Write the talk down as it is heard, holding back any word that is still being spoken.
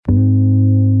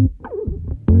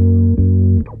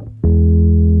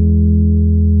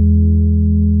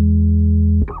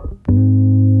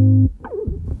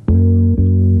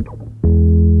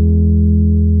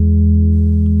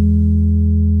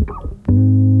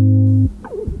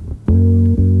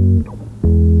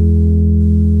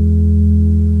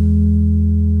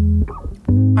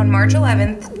March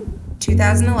 11th,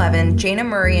 2011, Jayna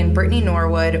Murray and Brittany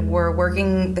Norwood were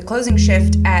working the closing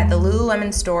shift at the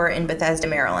Lululemon store in Bethesda,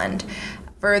 Maryland.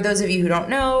 For those of you who don't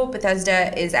know,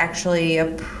 Bethesda is actually a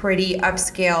pretty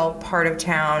upscale part of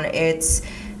town. It's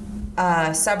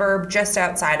a suburb just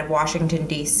outside of Washington,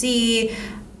 D.C.,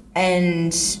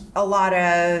 and a lot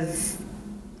of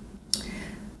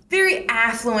very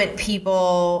affluent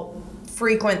people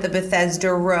frequent the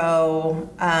Bethesda Row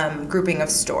grouping of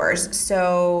stores.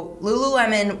 So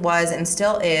Lululemon was and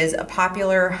still is a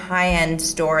popular high-end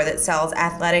store that sells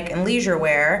athletic and leisure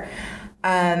wear.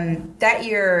 That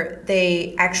year,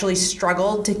 they actually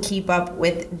struggled to keep up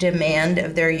with demand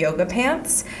of their yoga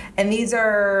pants. And these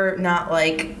are not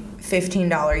like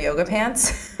 $15 yoga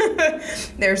pants.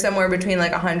 They're somewhere between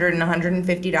like $100 and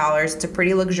 $150. It's a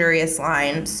pretty luxurious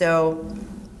line. So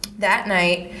that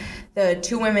night, the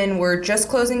two women were just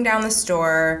closing down the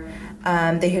store.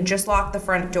 They had just locked the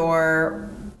front door,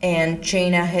 and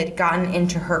Jayna had gotten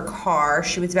into her car.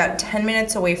 She was about 10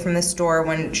 minutes away from the store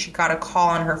when she got a call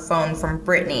on her phone from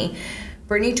Brittany.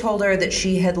 Brittany told her that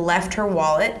she had left her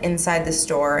wallet inside the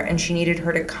store, and she needed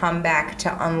her to come back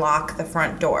to unlock the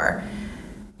front door.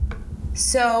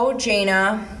 So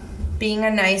Jayna, being a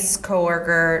nice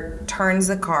coworker, turns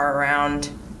the car around.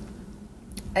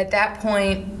 At that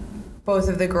point, both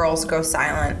of the girls go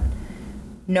silent.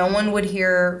 No one would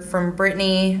hear from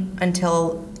Brittany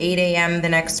until 8 a.m. the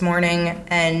next morning,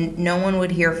 and no one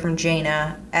would hear from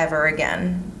Jayna ever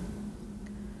again.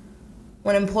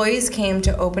 When employees came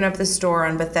to open up the store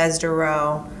on Bethesda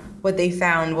Row, what they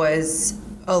found was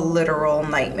a literal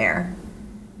nightmare.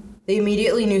 They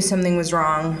immediately knew something was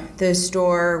wrong. The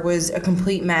store was a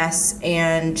complete mess,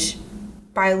 and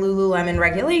by Lululemon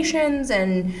regulations,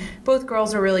 and both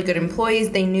girls are really good employees,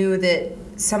 they knew that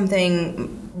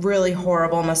something really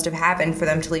horrible must have happened for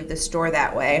them to leave the store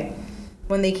that way.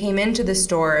 When they came into the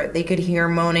store, they could hear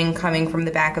moaning coming from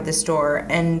the back of the store,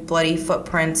 and bloody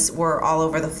footprints were all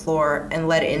over the floor and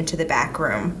led into the back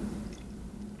room.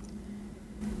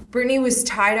 Brittany was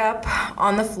tied up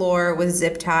on the floor with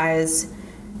zip ties,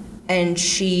 and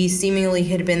she seemingly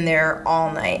had been there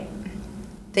all night.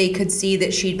 They could see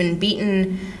that she'd been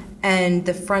beaten, and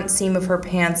the front seam of her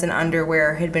pants and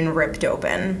underwear had been ripped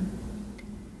open.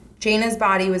 Jayna's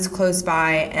body was close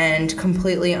by and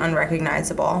completely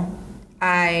unrecognizable.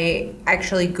 I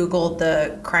actually Googled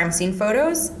the crime scene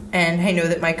photos, and I know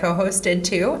that my co-host did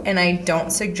too, and I don't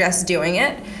suggest doing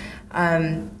it.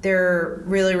 They're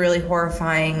really, really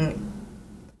horrifying.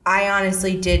 I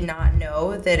honestly did not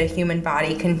know that a human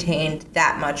body contained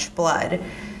that much blood.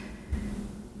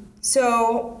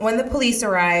 So when the police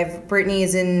arrive, Brittany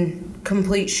is in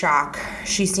complete shock.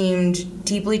 She seemed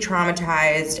deeply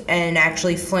traumatized and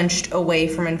actually flinched away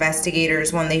from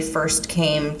investigators when they first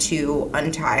came to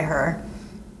untie her.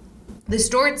 The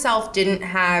store itself didn't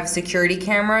have security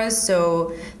cameras,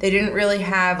 so they didn't really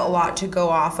have a lot to go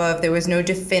off of. There was no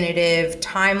definitive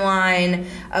timeline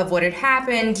of what had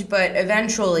happened, but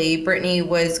eventually Brittany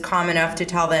was calm enough to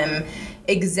tell them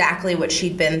exactly what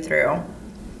she'd been through.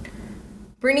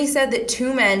 Brittany said that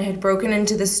two men had broken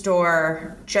into the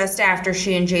store just after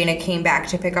she and Jayna came back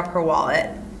to pick up her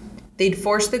wallet. They'd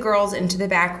forced the girls into the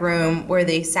back room where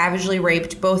they savagely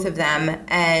raped both of them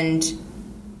and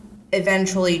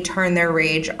eventually turned their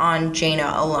rage on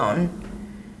Jayna alone.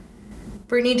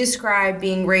 Brittany described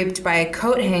being raped by a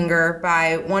coat hanger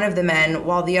by one of the men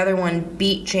while the other one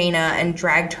beat Jayna and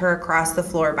dragged her across the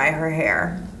floor by her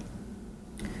hair.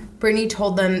 Brittany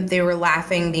told them they were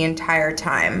laughing the entire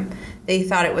time. They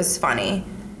thought it was funny.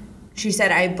 She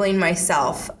said, "I blame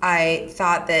myself. I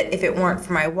thought that if it weren't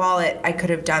for my wallet, I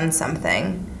could have done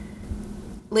something."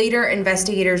 Later,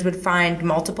 investigators would find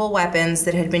multiple weapons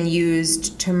that had been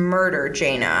used to murder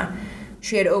Jayna.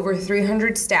 She had over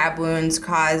 300 stab wounds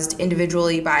caused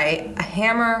individually by a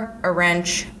hammer, a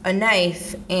wrench, a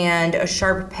knife, and a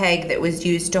sharp peg that was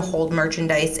used to hold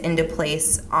merchandise into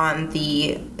place on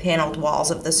the paneled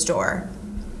walls of the store.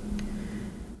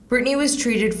 Brittany was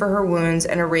treated for her wounds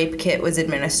and a rape kit was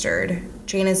administered.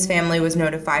 Jayna's family was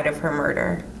notified of her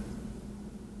murder.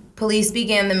 Police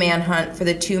began the manhunt for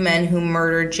the two men who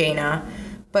murdered Jayna,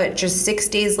 but just 6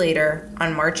 days later,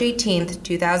 on March 18th,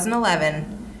 2011,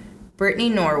 Brittany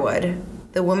Norwood,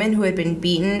 the woman who had been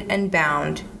beaten and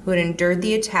bound, who had endured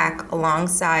the attack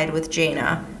alongside with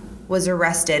Jayna, was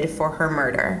arrested for her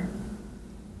murder.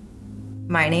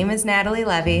 My name is Natalie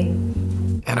Levy.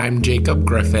 And I'm Jacob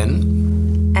Griffin.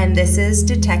 And this is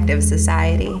Detective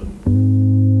Society.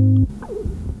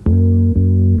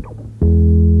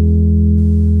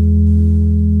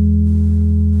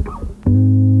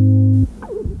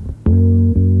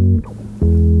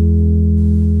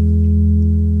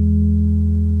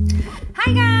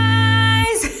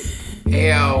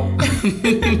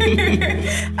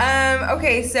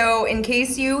 Okay, so in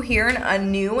case you hear a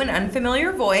new and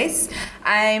unfamiliar voice,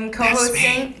 I'm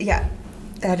co-hosting. Yeah.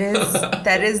 That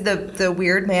is the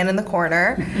weird man in the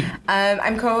corner.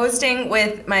 I'm co-hosting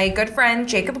with my good friend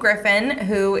Jacob Griffin,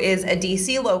 who is a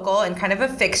DC local and kind of a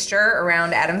fixture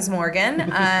around Adams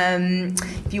Morgan.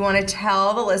 If you want to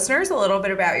tell the listeners a little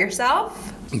bit about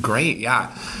yourself. Great,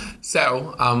 yeah.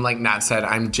 So, like Nat said,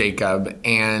 I'm Jacob,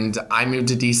 and I moved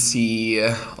to DC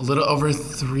a little over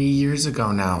 3 years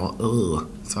ago now. Ugh.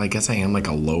 So I guess I am like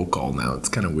a local now. It's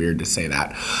kind of weird to say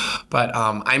that. But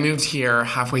I moved here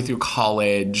halfway through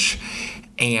college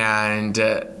and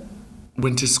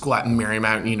went to school at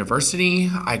Marymount University.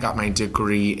 I got my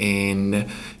degree in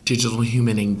digital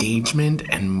human engagement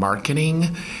and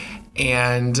marketing.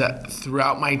 And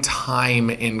throughout my time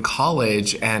in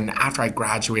college and after I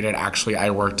graduated, actually,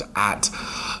 I worked at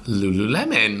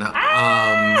Lululemon.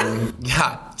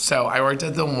 So I worked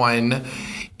at the one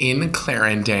in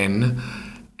Clarendon.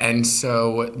 And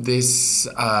so this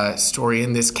story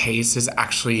in this case is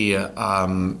actually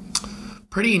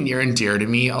pretty near and dear to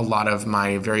me. A lot of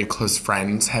my very close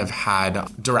friends have had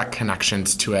direct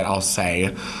connections to it, I'll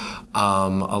say.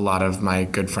 A lot of my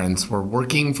good friends were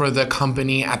working for the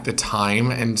company at the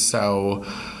time. And so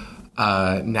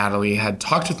Natalie had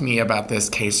talked with me about this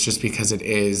case just because it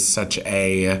is such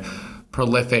a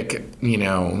prolific,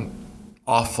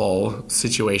 awful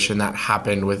situation that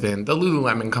happened within the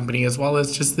Lululemon company as well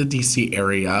as just the DC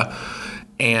area.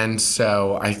 And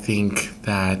so I think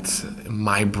that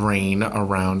my brain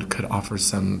around could offer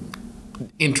some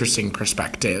interesting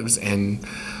perspectives and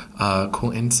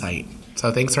cool insight. So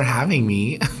thanks for having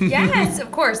me. Yes,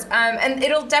 of course. And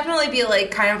it'll definitely be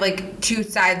kind of two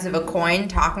sides of a coin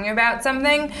talking about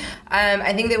something.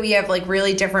 I think that we have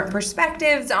really different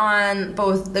perspectives on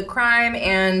both the crime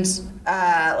and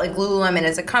Lululemon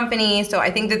as a company. So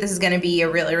I think that this is going to be a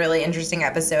really, really interesting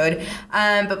episode.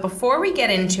 But before we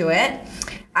get into it,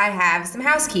 I have some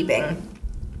housekeeping.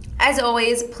 As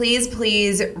always,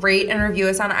 please rate and review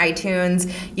us on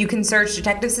iTunes. You can search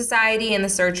Detective Society in the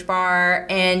search bar,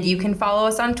 and you can follow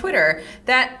us on Twitter.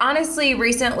 That, honestly,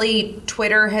 recently,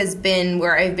 Twitter has been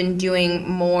where I've been doing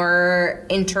more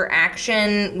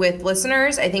interaction with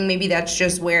listeners. I think maybe that's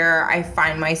just where I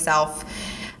find myself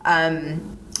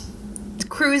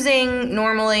cruising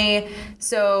normally.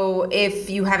 So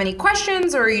if you have any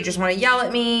questions or you just want to yell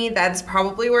at me, that's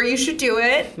probably where you should do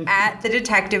it, at The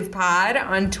Detective Pod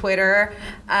on Twitter.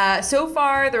 So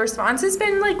far, the response has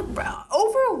been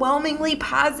overwhelmingly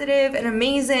positive and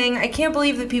amazing. I can't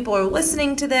believe that people are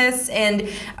listening to this. And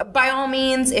by all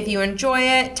means, if you enjoy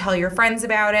it, tell your friends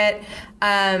about it.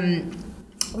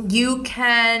 You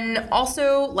can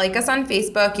also like us on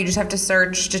Facebook. You just have to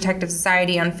search Detective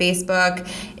Society on Facebook.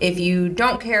 If you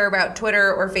don't care about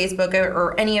Twitter or Facebook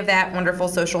or any of that wonderful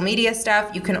social media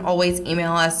stuff, you can always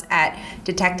email us at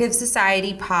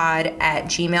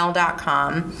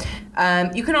detectivesocietypod@gmail.com.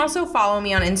 You can also follow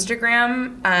me on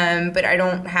Instagram, but I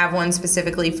don't have one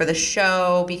specifically for the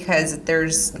show because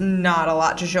there's not a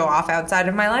lot to show off outside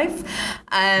of my life.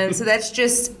 So that's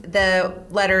just the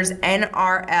letters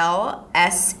NRLSEE.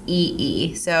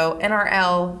 So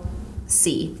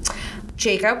NRLC.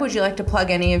 Jacob, would you like to plug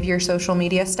any of your social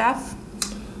media stuff?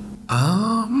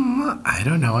 I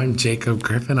don't know. I'm Jacob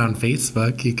Griffin on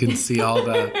Facebook. You can see all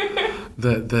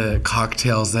the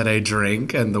cocktails that I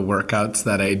drink and the workouts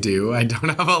that I do. I don't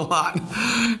have a lot.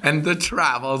 And the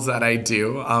travels that I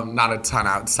do. Not a ton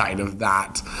outside of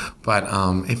that. But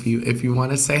if you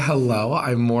want to say hello,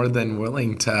 I'm more than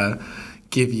willing to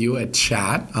give you a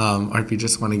chat, or if you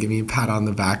just want to give me a pat on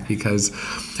the back, because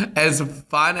as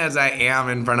fun as I am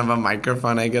in front of a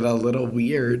microphone, I get a little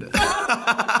weird.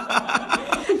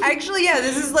 Actually, yeah,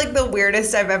 this is the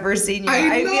weirdest I've ever seen you.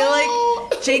 I feel like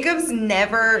Jacob's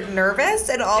never nervous,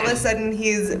 and all of a sudden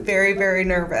he's very, very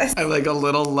nervous. I'm a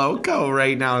little loco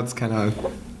right now. It's kind of...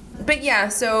 But yeah,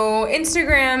 so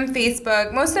Instagram,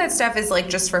 Facebook, most of that stuff is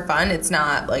just for fun. It's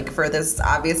not for this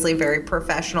obviously very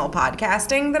professional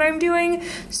podcasting that I'm doing.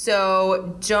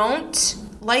 So don't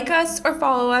like us or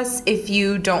follow us if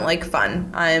you don't like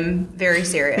fun. I'm very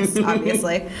serious,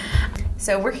 obviously.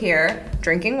 So we're here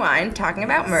drinking wine, talking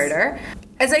about murder.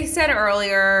 As I said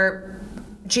earlier,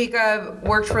 Jacob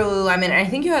worked for Lululemon, and I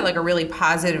think you had a really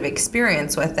positive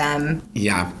experience with them.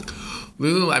 Yeah.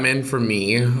 Lululemon for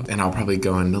me, and I'll probably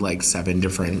go into 7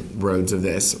 different roads of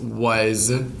this,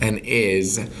 was and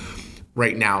is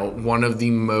right now one of the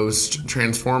most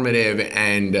transformative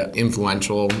and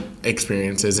influential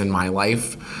experiences in my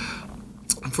life.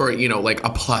 for, you know, like a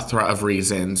plethora of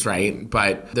reasons, right?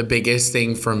 But the biggest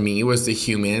thing for me was the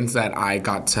humans that I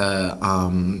got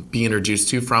to be introduced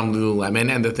to from Lululemon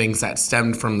and the things that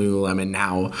stemmed from Lululemon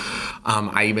now.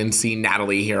 I even see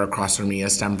Natalie here across from me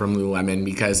as stem from Lululemon,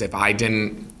 because if I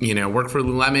didn't, you know, work for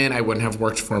Lululemon, I wouldn't have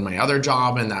worked for my other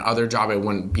job, and that other job I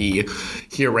wouldn't be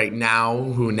here right now,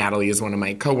 who Natalie is one of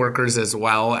my coworkers as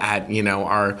well at, you know,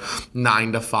 our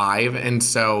 9 to 5. And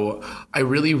so I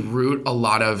really root a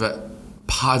lot of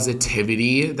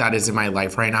positivity that is in my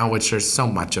life right now, which there's so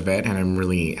much of it, and I'm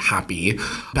really happy.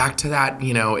 Back to that,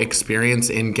 you know, experience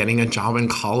in getting a job in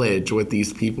college with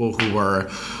these people who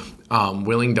were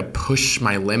willing to push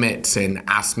my limits and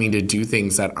ask me to do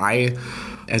things that I,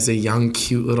 as a young,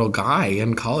 cute little guy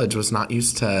in college, was not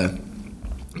used to,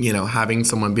 you know, having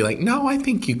someone be like, no, I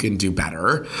think you can do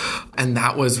better. And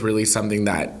that was really something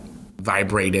that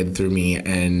vibrated through me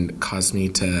and caused me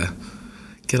to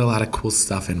get a lot of cool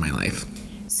stuff in my life.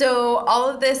 So all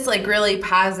of this like really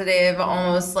positive,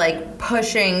 almost like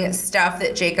pushing stuff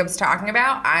that Jacob's talking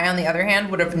about, I, on the other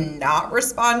hand, would have not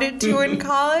responded to in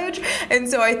college. And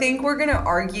so I think we're going to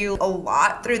argue a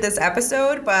lot through this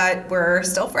episode, but we're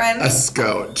still friends. A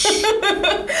scotch.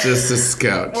 Just a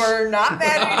scotch. We're not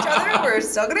mad at each other. We're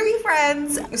still going to be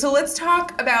friends. So let's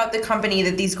talk about the company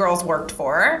that these girls worked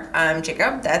for.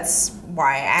 Jacob, that's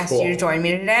why I asked you to join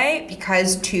me today,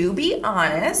 because to be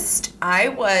honest,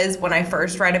 when I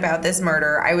first read about this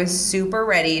murder, I was super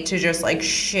ready to just like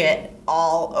shit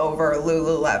all over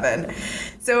Lululemon.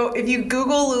 So if you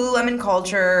Google Lululemon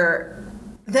culture,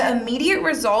 the immediate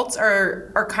results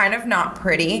are kind of not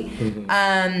pretty. Mm-hmm.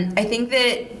 I think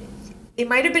that it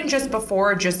might have been just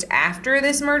before or just after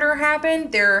this murder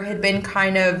happened, there had been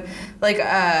kind of like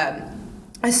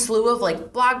a slew of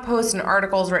like blog posts and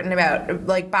articles written about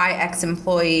like by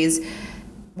ex-employees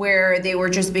where they were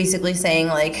just basically saying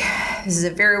like, this is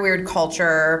a very weird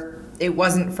culture, it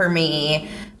wasn't for me.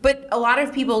 But a lot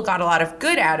of people got a lot of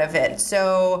good out of it.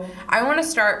 So I want to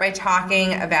start by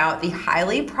talking about the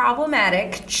highly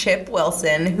problematic Chip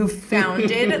Wilson, who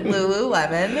founded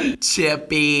Lululemon.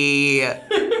 Chippy.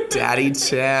 Daddy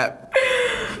Chip.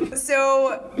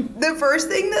 So the first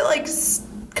thing that like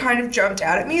kind of jumped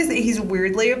out at me is that he's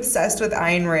weirdly obsessed with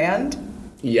Ayn Rand.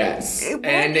 Yes. What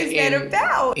is that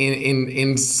about?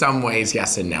 In some ways,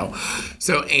 yes and no.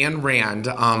 So Ayn Rand,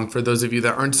 for those of you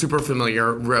that aren't super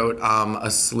familiar, wrote a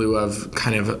slew of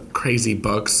kind of crazy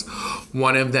books.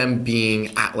 One of them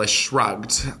being Atlas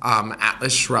Shrugged.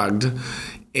 Atlas Shrugged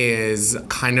is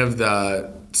kind of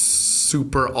the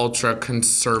super ultra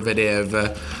conservative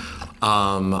it's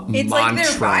mantra. like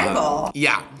their Bible.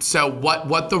 Yeah. So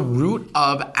what the root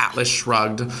of Atlas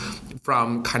Shrugged,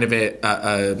 from kind of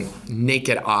a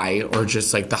naked eye or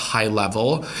just like the high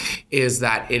level, is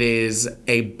that it is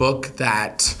a book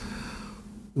that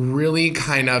really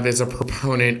kind of is a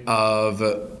proponent of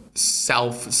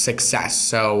self-success.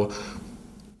 So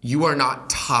you are not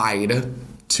tied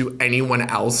to anyone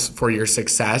else for your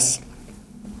success,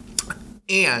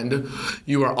 and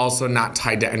you are also not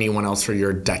tied to anyone else for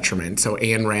your detriment. So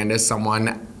Ayn Rand is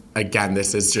someone, again,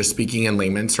 this is just speaking in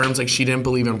layman's terms, like she didn't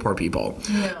believe in poor people.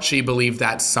 No. She believed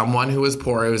that someone who was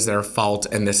poor, it was their fault,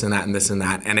 and this and that and this and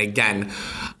that. And again,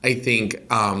 I think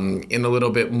in a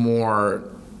little bit more,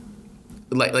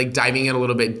 like diving in a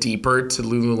little bit deeper to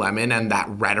Lululemon and that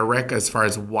rhetoric as far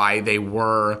as why they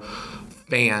were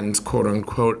fans, quote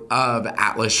unquote, of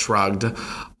Atlas Shrugged,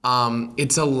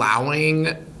 it's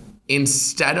allowing,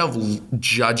 instead of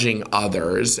judging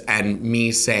others and me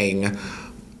saying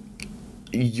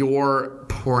your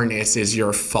poorness is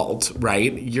your fault,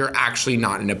 right? You're actually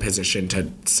not in a position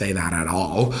to say that at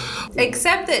all.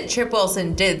 Except that Chip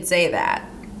Wilson did say that.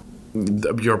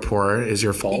 You're poor is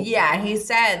your fault? Yeah, he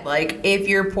said, like, if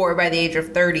you're poor by the age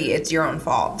of 30, it's your own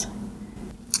fault.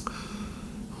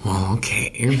 Well,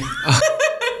 okay.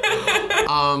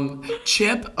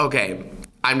 Chip, okay.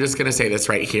 I'm just going to say this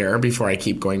right here before I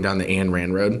keep going down the Ayn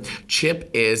Rand road.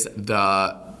 Chip is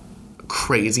the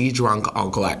crazy drunk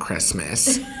uncle at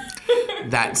Christmas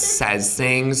that says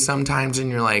things sometimes and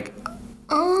you're like,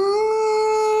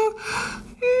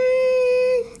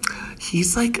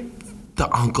 he's like the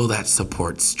uncle that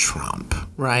supports Trump,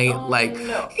 right? Oh, like,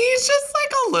 no. He's just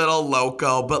like a little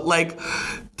loco, but like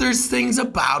there's things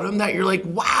about him that you're like,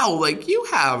 wow, like you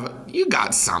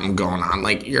got something going on.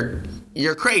 Like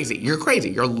you're crazy. You're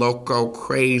crazy. You're loco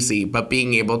crazy. But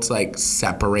being able to like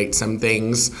separate some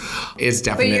things is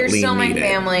definitely needed. But you're still my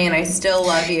family and I still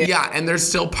love you. Yeah, and there's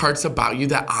still parts about you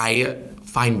that I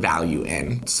find value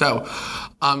in. So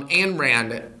Ayn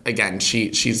Rand, again,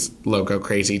 she's loco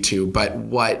crazy too. But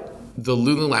what the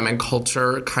Lululemon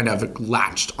culture kind of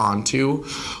latched onto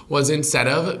was, instead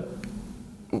of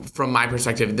from my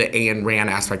perspective, the Ayn Rand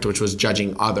aspect, which was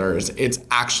judging others, it's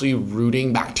actually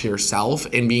rooting back to yourself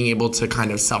and being able to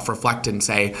kind of self-reflect and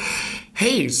say,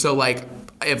 hey, so like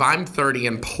if I'm 30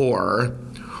 and poor,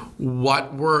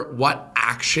 what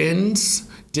actions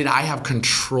did I have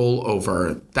control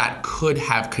over that could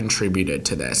have contributed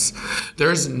to this?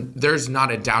 There's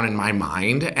not a doubt in my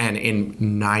mind, and in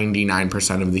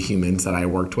 99% of the humans that I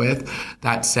worked with,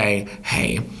 that say,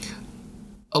 hey,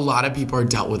 a lot of people are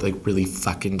dealt with like really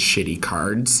fucking shitty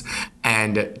cards,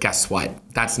 and guess what?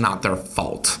 That's not their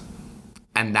fault.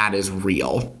 And that is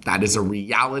real. That is a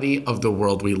reality of the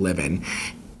world we live in.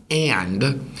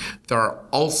 And there are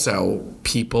also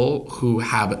people who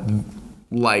have,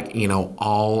 like, you know,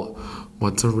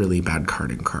 what's a really bad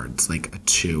card in cards? Like a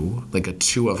two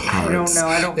of hearts.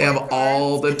 I don't know. They have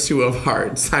all the two of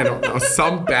hearts. I don't know.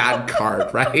 Some bad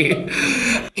card, right?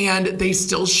 And they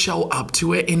still show up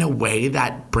to it in a way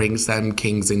that brings them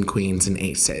kings and queens and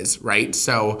aces, right?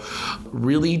 So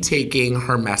really taking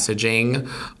her messaging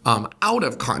out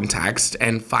of context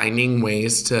and finding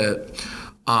ways to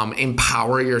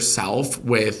empower yourself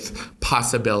with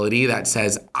possibility that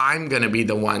says, I'm going to be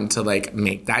the one to like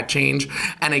make that change.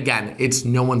 And again, it's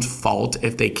no one's fault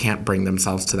if they can't bring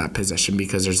themselves to that position,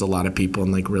 because there's a lot of people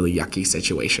in like really yucky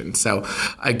situations. So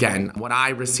again, what I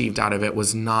received out of it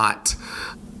was not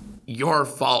your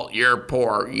fault, you're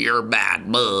poor, you're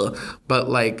bad, blah. But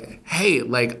like, hey,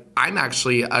 like I'm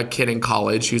actually a kid in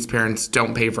college whose parents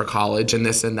don't pay for college and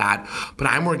this and that, but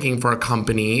I'm working for a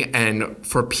company and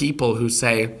for people who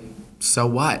say, so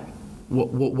what?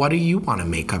 What do you want to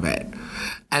make of it?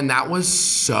 And that was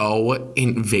so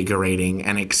invigorating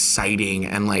and exciting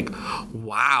and like,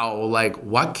 wow, like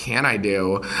what can I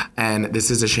do? And this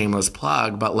is a shameless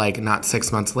plug, but like not 6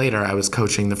 months later, I was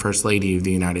coaching the First Lady of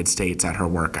the United States at her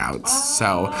workouts.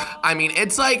 So, I mean,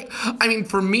 it's like,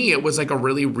 for me, it was like a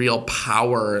really real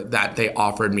power that they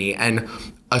offered me. And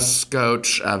a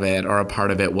scotch of it, or a part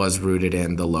of it, was rooted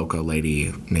in the local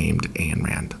lady named Ayn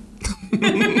Rand.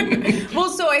 Well,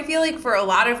 so I feel like for a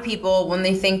lot of people, when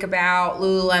they think about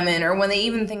Lululemon, or when they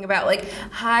even think about like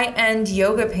high-end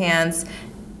yoga pants,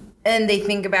 and they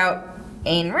think about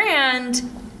Ayn Rand,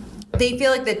 they feel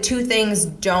like the two things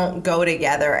don't go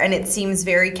together, and it seems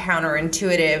very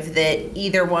counterintuitive that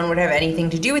either one would have anything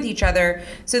to do with each other.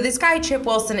 So this guy, Chip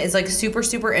Wilson, is like super,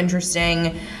 super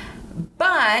interesting,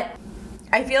 but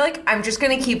I feel like I'm just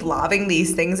going to keep lobbing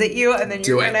these things at you, and then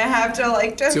you're going to have to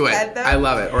like just defend them. I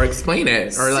love it. Or explain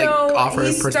it, or like offer a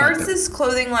perspective. He starts this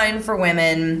clothing line for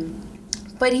women,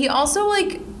 but he also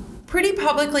like pretty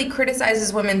publicly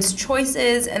criticizes women's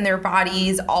choices and their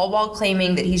bodies, all while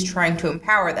claiming that he's trying to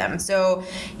empower them. So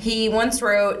he once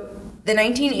wrote, the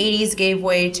 1980s gave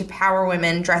way to power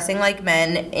women dressing like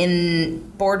men in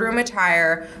boardroom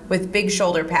attire with big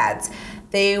shoulder pads.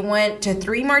 They went to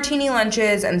 3 martini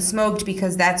lunches and smoked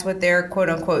because that's what their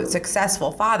quote-unquote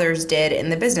successful fathers did in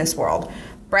the business world.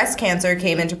 Breast cancer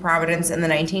came into prominence in the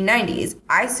 1990s.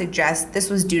 I suggest this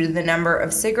was due to the number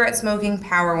of cigarette-smoking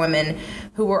power women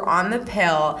who were on the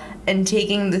pill and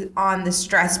taking on the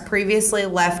stress previously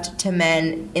left to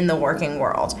men in the working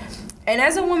world. And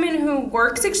as a woman who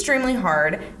works extremely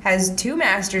hard, has 2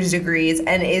 master's degrees,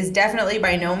 and is definitely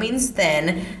by no means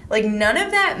thin, like none of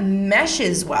that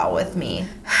meshes well with me.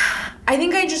 I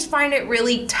think I just find it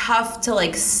really tough to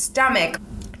like stomach.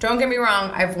 Don't get me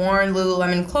wrong, I've worn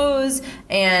Lululemon clothes,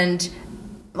 and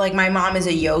like my mom is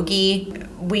a yogi.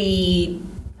 We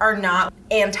are not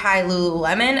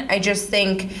anti-Lululemon. I just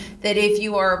think that if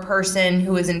you are a person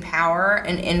who is in power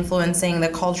and influencing the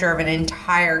culture of an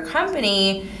entire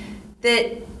company,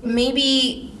 that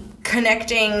maybe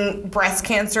connecting breast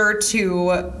cancer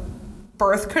to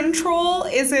birth control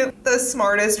isn't the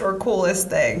smartest or coolest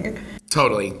thing.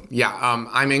 Totally. Yeah.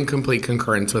 I'm in complete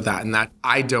concurrence with that, and that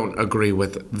I don't agree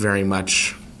with very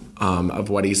much of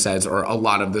what he says, or a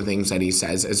lot of the things that he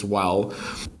says as well.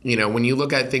 You know, when you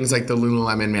look at things like the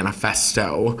Lululemon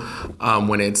manifesto,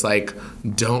 when it's like,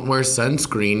 don't wear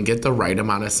sunscreen, get the right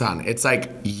amount of sun. It's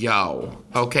like, yo,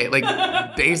 okay, like,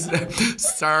 there's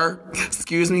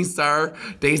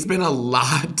been a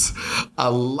lot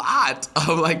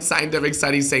of like scientific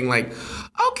studies saying like,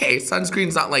 okay,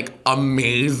 sunscreen's not like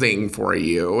amazing for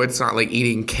you. It's not like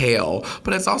eating kale,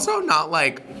 but it's also not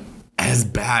like as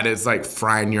bad as like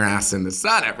frying your ass in the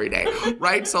sun every day,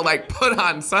 right? So like put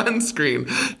on sunscreen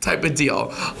type of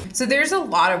deal. So there's a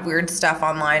lot of weird stuff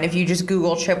online. If you just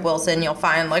Google Chip Wilson, you'll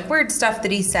find like weird stuff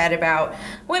that he said about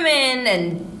women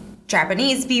and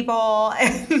Japanese people,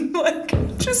 and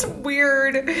like just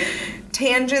weird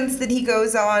tangents that he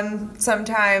goes on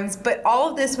sometimes. But all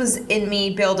of this was in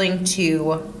me building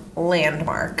to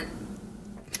Landmark.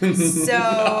 So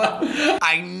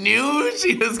I knew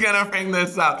she was gonna bring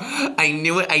this up. I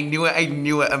knew it a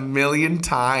million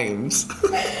times.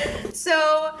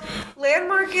 So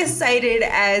Landmark is cited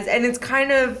as, and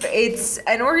it's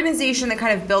an organization that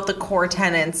kind of built the core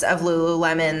tenets of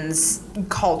Lululemon's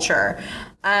culture.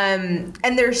 And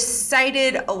they're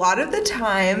cited a lot of the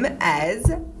time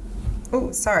as,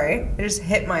 oh, sorry, I just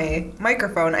hit my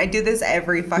microphone. I do this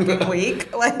every fucking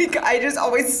week. Like, I just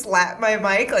always slap my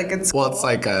mic like it's Well, it's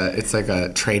like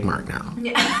a trademark now.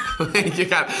 Yeah. You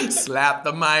gotta slap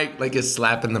the mic like you're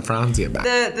slapping the Franzia back.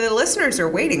 The listeners are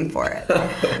waiting for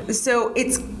it. So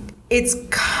it's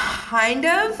kind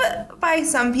of, by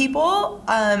some people,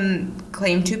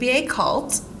 claimed to be a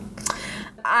cult.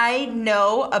 I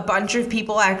know a bunch of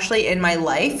people actually in my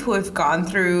life who have gone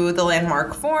through the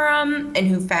Landmark Forum and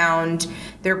who found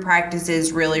their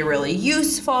practices really, really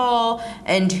useful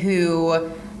and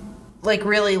who like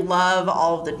really love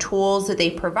all of the tools that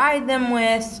they provide them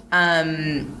with.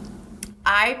 I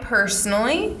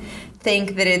personally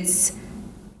think that it's,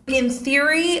 in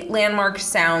theory, Landmark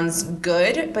sounds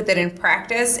good, but that in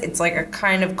practice, it's like a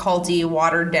kind of culty,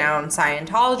 watered-down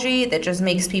Scientology that just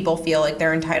makes people feel like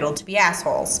they're entitled to be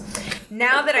assholes.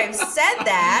 Now that I've said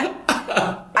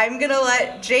that, I'm going to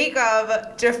let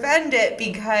Jacob defend it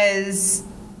because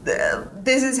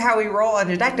this is how we roll on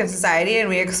Detective Society, and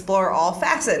we explore all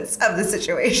facets of the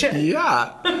situation.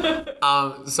 Yeah.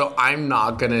 So I'm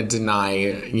not going to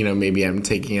deny, maybe I'm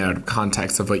taking it out of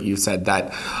context of what you said,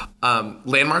 that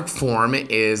Landmark Forum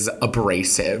is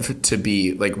abrasive, to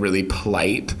be like really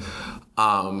polite.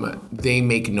 They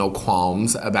make no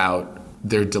qualms about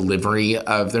their delivery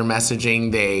of their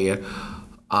messaging. They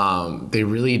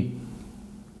really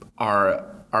are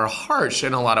harsh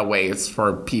in a lot of ways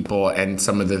for people and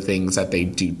some of the things that they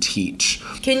do teach.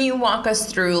 Can you walk us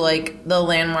through like the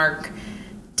Landmark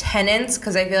tenets?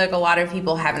 Because I feel like a lot of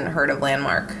people haven't heard of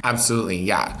Landmark. Absolutely,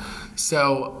 yeah.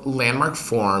 So Landmark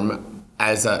Forum,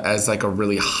 as like a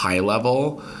really high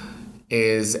level,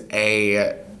 is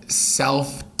a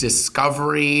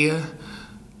self-discovery,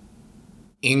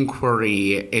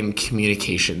 inquiry, and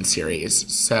communication series.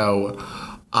 So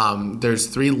there's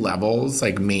 3 levels,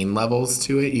 like main levels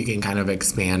to it. You can kind of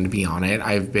expand beyond it.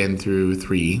 I've been through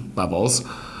 3 levels.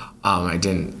 I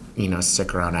didn't,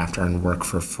 stick around after and work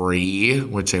for free,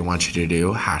 which I want you to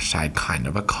do. # kind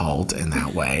of a cult in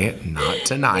that way. Not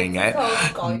denying it.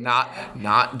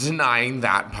 Not denying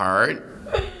that part.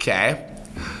 Okay.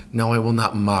 No, I will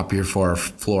not mop your floor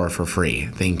for free.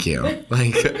 Thank you.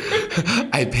 Like,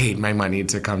 I paid my money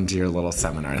to come to your little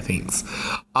seminar. Thanks.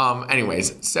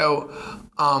 Anyways, so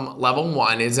level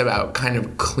 1 is about kind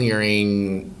of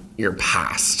clearing your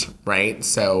past, right?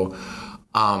 So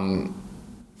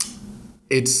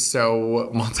it's so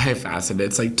multifaceted.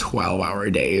 It's like 12-hour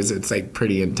days. It's like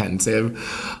pretty intensive.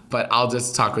 But I'll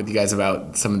just talk with you guys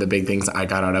about some of the big things I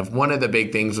got out of. One of the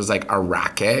big things was like a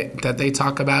racket that they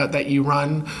talk about that you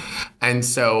run. And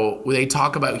so they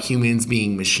talk about humans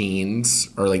being machines,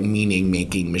 or like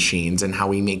meaning-making machines, and how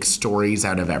we make stories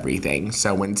out of everything.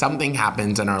 So when something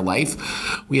happens in our life,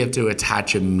 we have to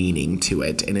attach a meaning to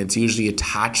it. And it's usually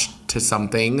attached to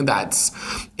something that's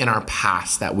in our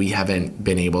past that we haven't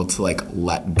been able to like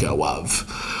let go of.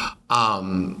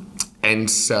 And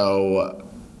so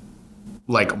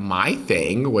like my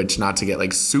thing, which not to get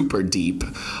like super deep,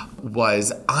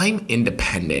 was I'm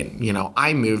independent.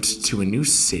 I moved to a new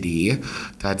city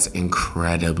that's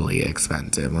incredibly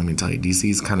expensive. Let me tell you, DC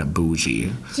is kind of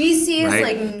bougie. DC is right?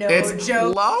 like no it's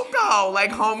joke. Loco.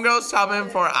 Like home goes shopping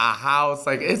for a house.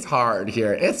 Like it's hard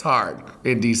here. It's hard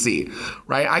in DC,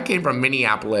 right? I came from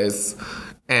Minneapolis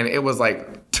and it was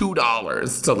like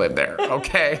 $2 to live there,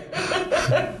 okay?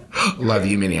 Love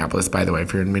you, Minneapolis, by the way,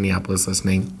 if you're in Minneapolis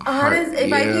listening.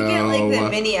 If I could get like the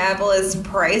Minneapolis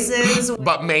prices.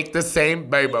 But make the same,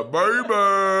 baby.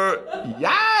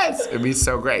 Yes! It'd be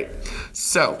so great.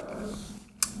 So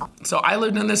I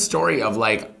lived in this story of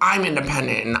like, I'm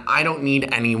independent and I don't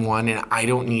need anyone and I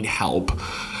don't need help.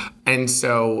 And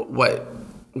so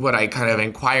what I kind of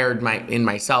inquired in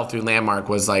myself through Landmark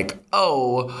was like,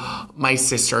 oh, my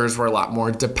sisters were a lot more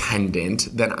dependent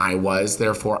than I was.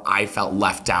 Therefore, I felt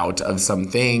left out of some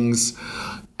things.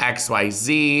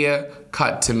 XYZ,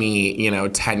 cut to me,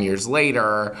 10 years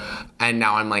later. And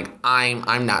now I'm like,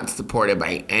 I'm not supported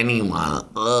by anyone.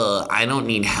 I don't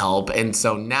need help. And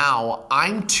so now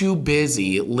I'm too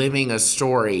busy living a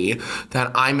story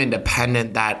that I'm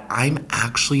independent, that I'm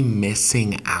actually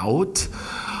missing out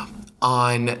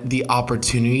on the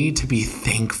opportunity to be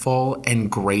thankful and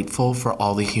grateful for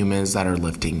all the humans that are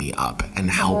lifting me up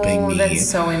and helping me. That's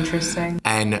so interesting.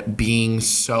 And being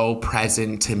so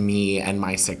present to me and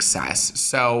my success.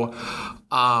 So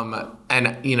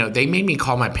And, you know, they made me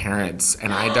call my parents,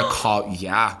 and I had to call,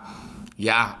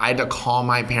 I had to call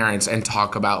my parents and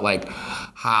talk about, like,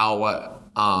 how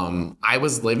I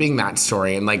was living that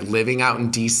story and, like, living out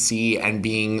in DC and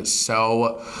being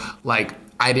so, like,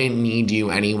 I didn't need you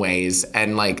anyways,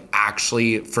 and, like,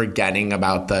 actually forgetting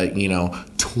about the, you know,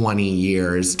 20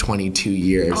 years, 22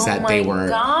 years that they were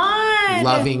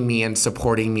loving me and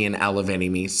supporting me and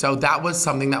elevating me. So that was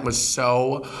something that was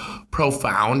so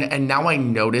profound, and now I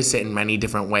notice it in many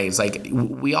different ways. Like,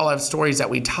 we all have stories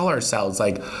that we tell ourselves.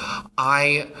 Like,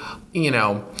 my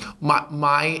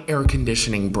air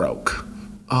conditioning broke.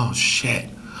 Oh, shit.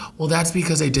 Well, that's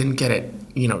because I didn't get it,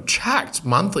 you know, checked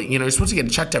monthly. You know, you're supposed to get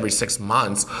it checked every 6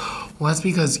 months. Well, that's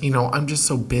because, you know, I'm just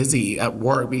so busy at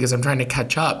work because I'm trying to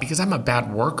catch up because I'm a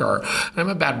bad worker. I'm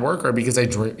a bad worker because I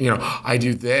drink, you know, I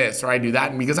do this or I do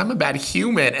that, and because I'm a bad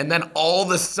human. And then all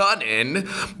of a sudden,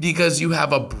 because you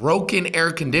have a broken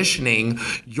air conditioning,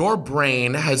 your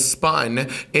brain has spun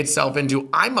itself into,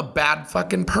 I'm a bad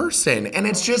fucking person. And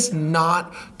it's just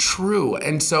not true.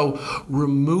 And so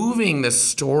removing the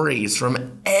stories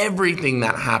from everything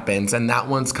that happens, and that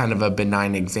one's kind of a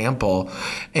benign example,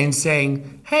 and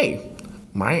saying, hey,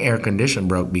 my air condition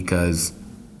broke because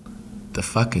the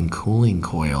fucking cooling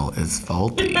coil is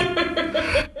faulty.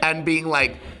 And being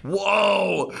like,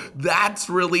 whoa, that's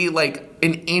really, like,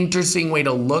 an interesting way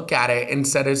to look at it,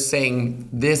 instead of saying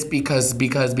this because of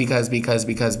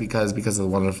the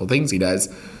wonderful things he does.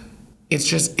 It's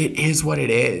just, it is what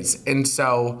it is. And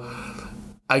so,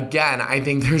 again, I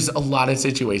think there's a lot of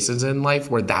situations in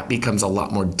life where that becomes a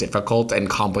lot more difficult and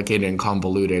complicated and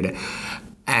convoluted.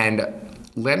 And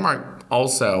Landmark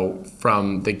also,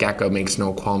 from the get-go, makes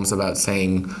no qualms about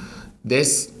saying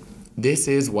this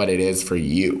is what it is for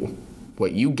you.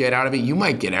 What you get out of it, you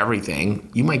might get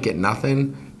everything. You might get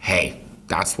nothing. Hey,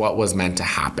 that's what was meant to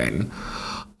happen.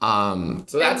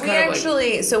 So that's kind of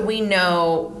like... So we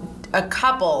know a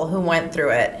couple who went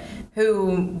through it,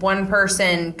 who one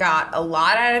person got a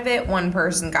lot out of it, one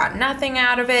person got nothing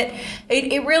out of it.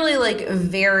 It really, like,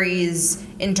 varies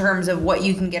in terms of what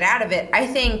you can get out of it. I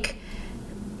think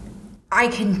I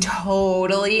can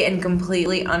totally and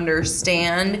completely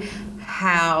understand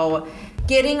how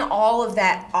getting all of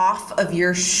that off of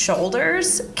your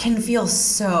shoulders can feel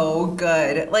so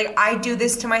good. Like, I do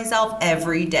this to myself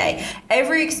every day.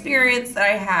 Every experience that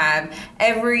I have,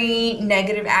 every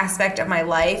negative aspect of my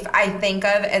life, I think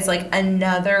of as, like,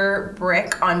 another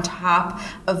brick on top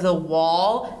of the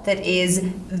wall that is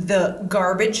the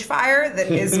garbage fire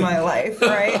that is my life,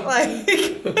 right? Like,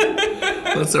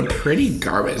 that's a pretty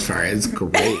garbage fire. It's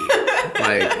great.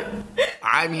 Like,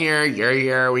 I'm here, you're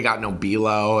here, we got no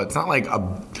below. It's not like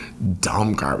a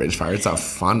dumb garbage fire. It's a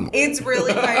fun one. It's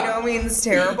really by no means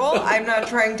terrible. I'm not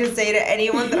trying to say to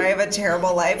anyone that I have a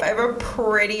terrible life. I have a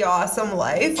pretty awesome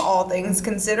life, all things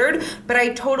considered. But I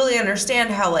totally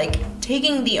understand how, like,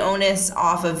 taking the onus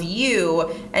off of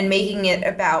you and making it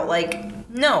about, like,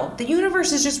 no, the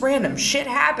universe is just random. Shit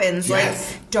happens.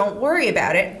 Yes. Like, don't worry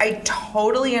about it. I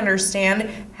totally understand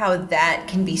how that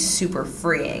can be super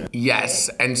freeing. Yes.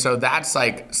 And so that's,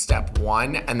 like, step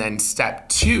one. And then step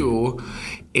two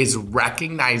is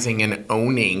recognizing and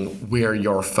owning where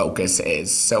your focus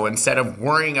is. So instead of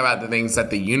worrying about the things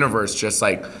that the universe just,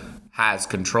 like, has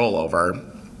control over,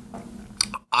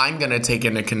 I'm going to take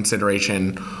into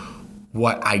consideration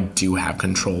what I do have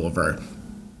control over,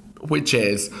 which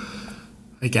is,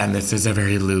 again, this is a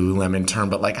very Lululemon term,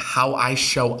 but, like, how I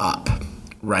show up,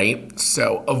 right?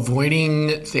 So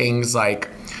avoiding things like,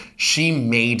 she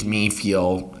made me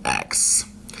feel X.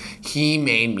 He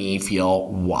made me feel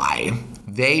Y.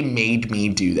 They made me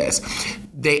do this.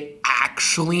 They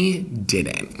actually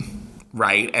didn't,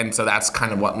 right? And so that's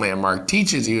kind of what Landmark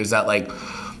teaches you, is that, like,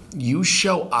 you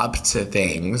show up to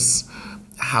things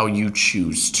how you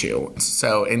choose to.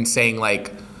 So in saying,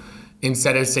 like,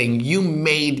 instead of saying, you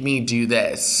made me do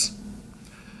this,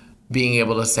 being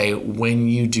able to say, when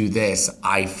you do this,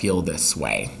 I feel this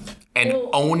way. And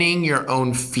owning your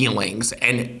own feelings.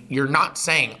 And you're not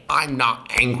saying, I'm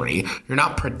not angry. You're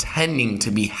not pretending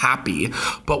to be happy.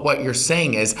 But what you're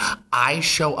saying is, I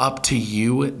show up to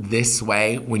you this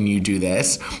way when you do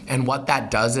this. And what that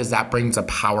does is that brings the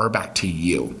power back to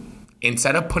you.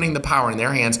 Instead of putting the power in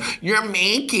their hands, you're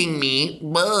making me,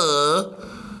 blah.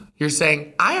 You're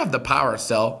saying, I have the power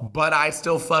still, but I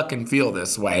still fucking feel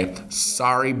this way.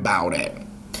 Sorry about it.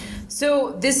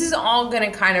 So this is all going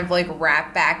to kind of, like,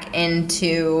 wrap back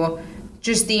into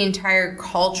just the entire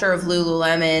culture of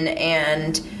Lululemon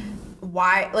and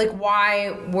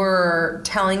why we're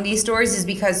telling these stories is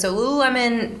because so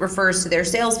Lululemon refers to their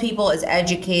salespeople as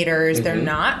educators. Mm-hmm. They're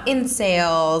not in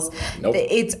sales. Nope.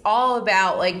 It's all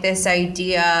about like this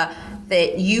idea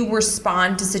that you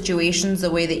respond to situations the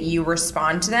way that you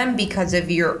respond to them because of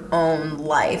your own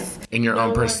life. In your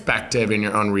own perspective, in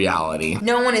your own reality.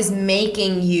 No one is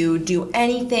making you do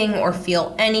anything or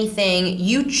feel anything.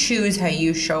 You choose how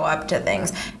you show up to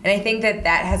things. And I think that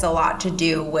that has a lot to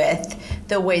do with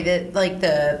the way that, like,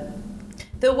 the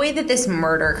way that this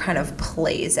murder kind of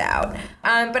plays out.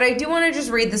 But I do want to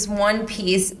just read this one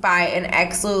piece by an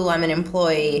ex-Lululemon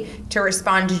employee to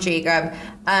respond to Jacob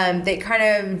that kind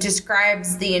of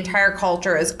describes the entire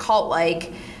culture as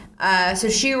cult-like. So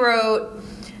she wrote,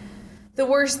 "The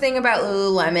worst thing about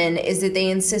Lululemon is that they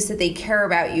insist that they care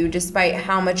about you despite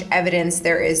how much evidence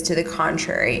there is to the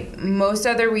contrary. Most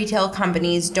other retail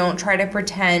companies don't try to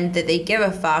pretend that they give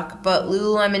a fuck, but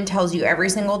Lululemon tells you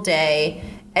every single day.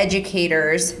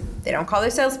 Educators," they don't call their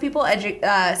salespeople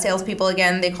salespeople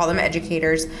again, they call them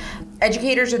educators.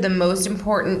 "Educators are the most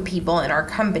important people in our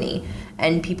company,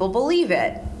 and people believe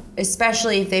it,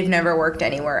 especially if they've never worked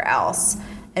anywhere else.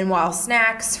 And while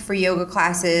snacks, free yoga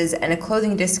classes, and a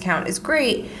clothing discount is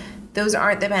great, those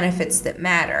aren't the benefits that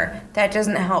matter. That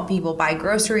doesn't help people buy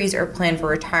groceries or plan for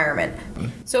retirement."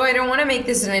 So I don't want to make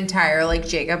this an entire, like,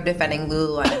 Jacob defending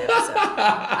Lululemon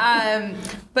episode.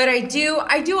 But I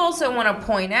do also want to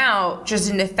point out, just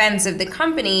in defense of the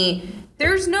company,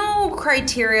 there's no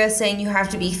criteria saying you have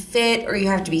to be fit or you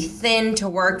have to be thin to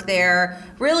work there.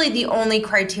 Really, the only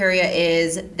criteria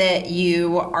is that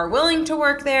you are willing to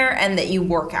work there and that you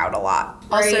work out a lot.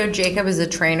 Right? Also, Jacob is a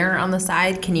trainer on the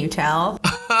side. Can you tell?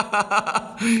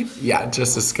 Yeah,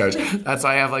 just a skosh. That's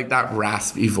why I have like that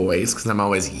raspy voice, because I'm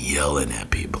always yelling at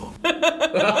people.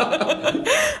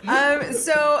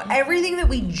 So everything that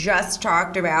we just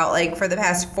talked about, like for the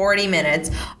past 40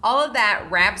 minutes, all of that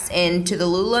wraps into the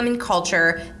Lululemon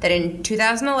culture that in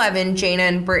 2011, Jayna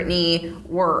and Brittany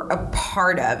were a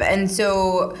part of. And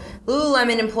so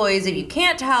Lululemon employees, if you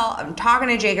can't tell, I'm talking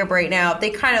to Jacob right now, they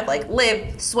kind of like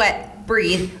live, sweat,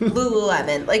 breathe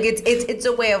Lululemon. Like it's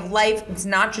a way of life. It's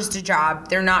not just a job.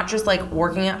 They're not just like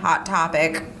working at Hot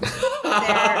Topic.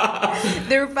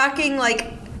 They're fucking like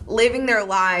living their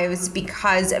lives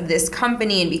because of this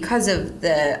company and because of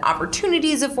the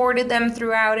opportunities afforded them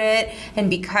throughout it and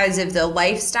because of the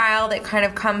lifestyle that kind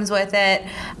of comes with it.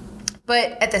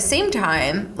 But at the same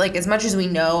time, like as much as we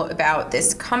know about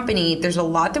this company, there's a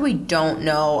lot that we don't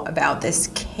know about this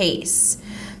case.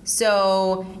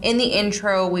 So in the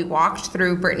intro, we walked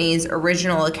through Brittany's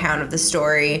original account of the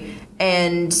story,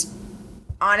 and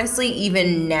honestly,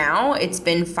 even now, it's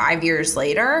been 5 years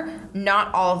later,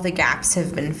 not all of the gaps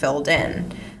have been filled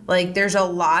in. Like, there's a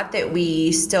lot that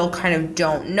we still kind of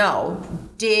don't know.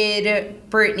 Did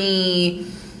Brittany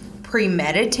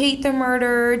premeditate the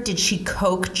murder? Did she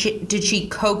coax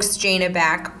Jayna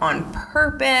back on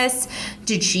purpose?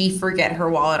 Did she forget her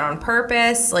wallet on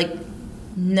purpose? Like,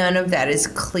 none of that is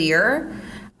clear.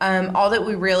 All that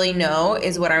we really know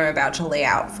is what I'm about to lay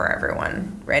out for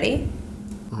everyone. Ready?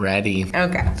 Ready.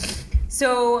 Okay.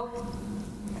 So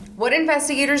what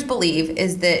investigators believe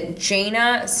is that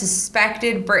Jayna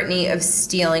suspected Brittany of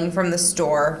stealing from the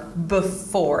store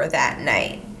before that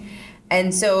night.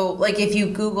 And so, like, if you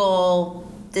Google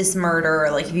this murder,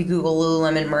 or like if you Google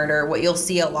Lululemon murder, what you'll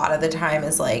see a lot of the time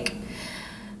is like,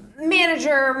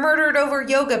 manager murdered over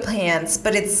yoga pants,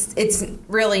 but it's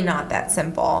really not that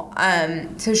simple.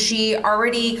 So she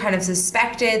already kind of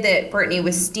suspected that Brittany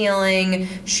was stealing.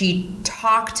 She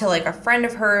talked to like a friend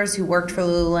of hers who worked for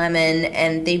Lululemon,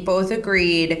 and they both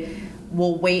agreed,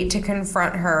 we'll wait to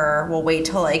confront her. We'll wait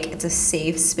till like it's a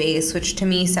safe space, which to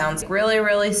me sounds really,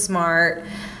 really smart.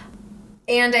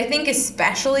 And I think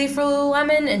especially for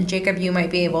Lululemon, and Jacob, you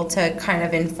might be able to kind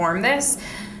of inform this,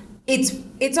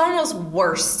 it's almost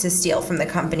worse to steal from the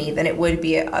company than it would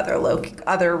be at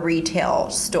other retail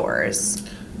stores.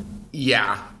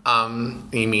 Yeah. I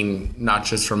mean, not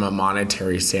just from a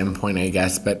monetary standpoint, I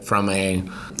guess, but from a...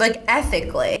 like,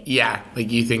 ethically. Yeah.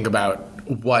 Like, you think about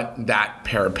what that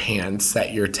pair of pants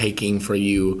that you're taking for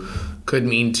you could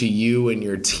mean to you and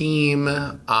your team.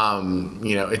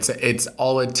 You know, it's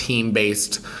all a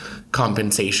team-based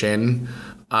compensation.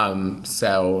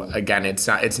 So again,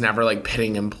 it's never like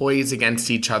pitting employees against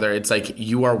each other. It's like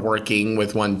you are working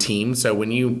with one team. So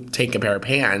when you take a pair of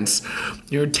pants,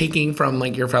 you're taking from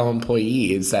like your fellow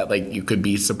employees that like you could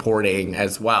be supporting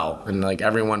as well. And like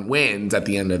everyone wins at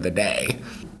the end of the day.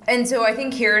 And so I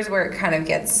think here's where it kind of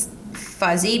gets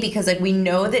fuzzy, because like we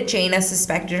know that Jayna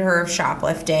suspected her of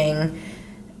shoplifting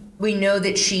we know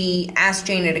that she asked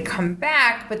Jaina to come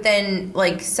back, but then,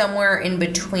 like, somewhere in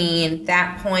between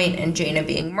that point and Jaina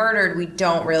being murdered, we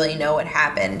don't really know what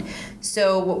happened.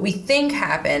 So what we think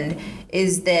happened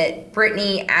is that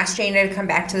Brittany asked Jaina to come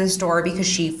back to the store because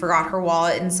she forgot her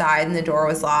wallet inside and the door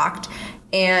was locked.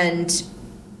 And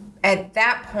at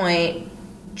that point,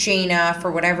 Jaina,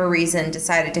 for whatever reason,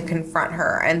 decided to confront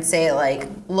her and say, like,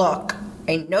 look,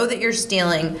 I know that you're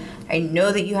stealing. I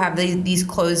know that you have these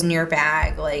clothes in your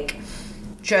bag. Like,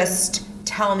 just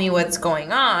tell me what's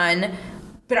going on.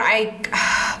 But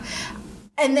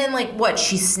and then, like, what,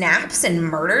 she snaps and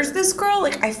murders this girl?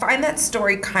 Like, I find that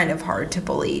story kind of hard to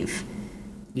believe.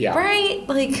 Yeah. Right?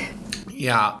 Like.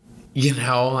 Yeah. You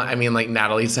know, I mean, like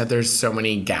Natalie said, there's so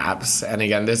many gaps. And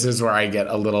again, this is where I get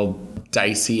a little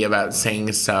dicey about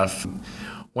saying stuff.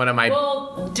 One of my...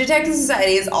 Well, Detective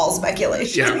Society is all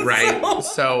speculation. Yeah, right.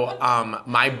 So,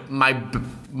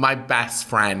 my best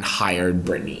friend hired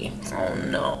Brittany. Oh,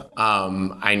 no.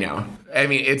 I know. I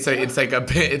mean, it's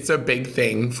a big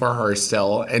thing for her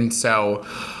still. And so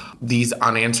these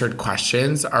unanswered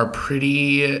questions are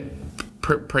pretty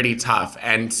tough.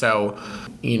 And so,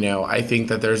 you know, I think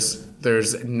that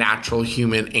there's natural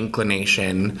human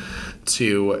inclination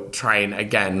to try and,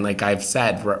 again, like I've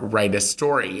said, write a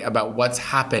story about what's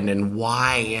happened and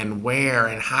why and where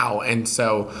and how. And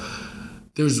so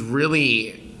there's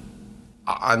really,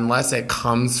 unless it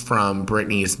comes from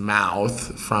Brittany's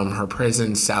mouth, from her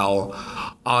prison cell,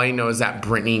 all I know is that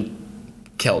Brittany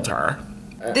killed her.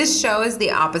 This show is the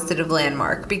opposite of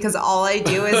Landmark because all I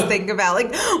do is think about,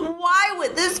 like, why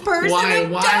would this person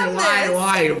have done this?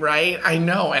 Why, right? I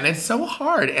know, and it's so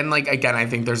hard. And, like, again, I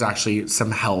think there's actually some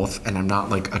health, and I'm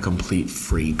not, like, a complete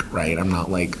freak, right? I'm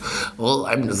not like, well,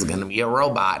 I'm just going to be a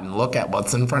robot and look at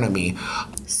what's in front of me.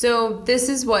 So this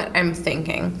is what I'm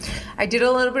thinking. I did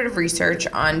a little bit of research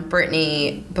on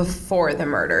Brittany before the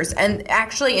murders, and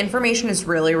actually information is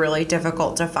really, really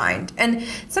difficult to find. And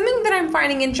something that I'm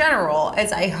finding in general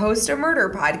as I host a murder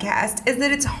podcast is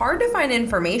that it's hard to find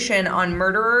information on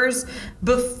murderers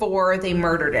before they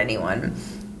murdered anyone,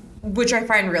 which I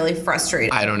find really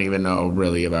frustrating. I don't even know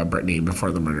really about Brittany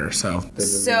before the murder, so.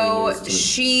 So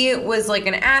she was like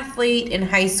an athlete in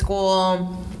high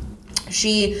school.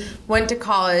 She went to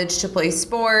college to play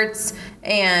sports,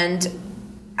 and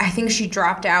I think she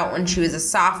dropped out when she was a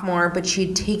sophomore, but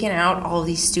she'd taken out all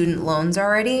these student loans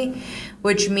already,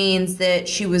 which means that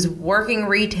she was working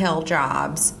retail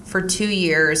jobs for 2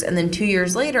 years, and then 2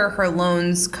 years later, her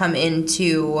loans come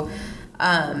into,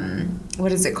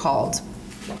 what is it called?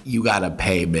 You gotta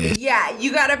pay, bitch. Yeah,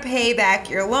 you gotta pay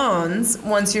back your loans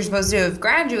once you're supposed to have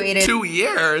graduated. 2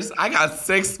 years? I got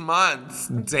 6 months.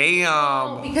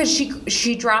 Damn. Because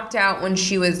she dropped out when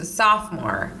she was a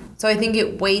sophomore. So I think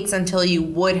it waits until you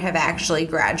would have actually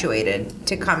graduated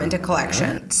to come into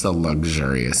collection. It's a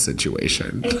luxurious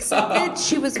situation. Except that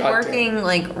she was working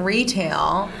like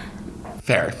retail.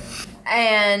 Fair.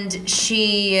 And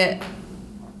she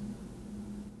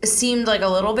seemed like a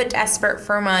little bit desperate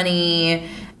for money.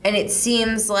 And it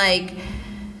seems like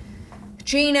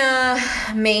Jaina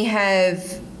may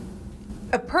have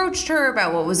approached her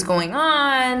about what was going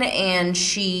on, and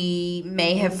she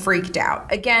may have freaked out.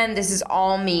 Again, this is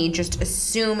all me just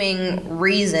assuming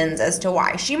reasons as to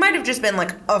why. She might have just been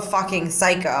like a fucking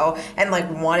psycho and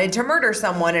like wanted to murder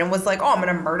someone and was like, oh, I'm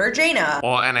gonna murder Jaina.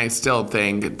 Well, and I still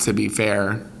think, to be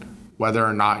fair, whether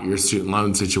or not your student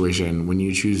loan situation, when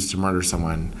you choose to murder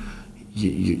someone,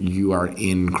 you are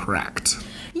incorrect.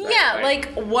 Yeah, like,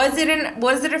 was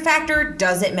it a factor?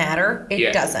 Does it matter?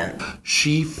 It doesn't.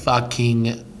 She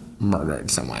fucking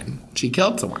murdered someone. She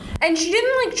killed someone. And she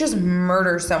didn't, like, just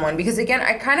murder someone, because, again,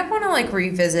 I kind of want to, like,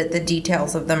 revisit the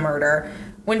details of the murder.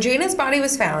 When Jaina's body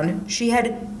was found, she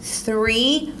had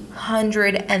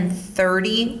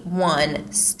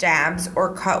 331 stabs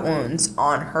or cut wounds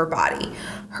on her body.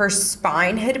 Her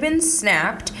spine had been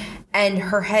snapped, and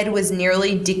her head was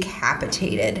nearly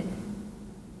decapitated.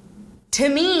 To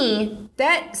me,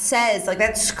 that says, like,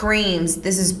 that screams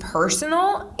this is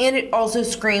personal, and it also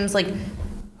screams, like,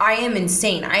 I am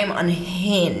insane. I am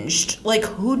unhinged. Like,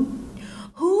 who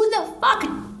the fuck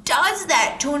does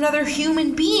that to another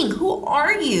human being? Who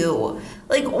are you?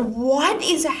 Like, what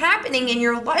is happening in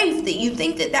your life that you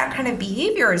think that kind of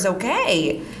behavior is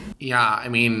okay? Yeah, I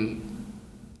mean,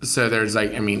 so there's,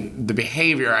 like, I mean, the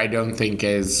behavior I don't think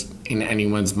is in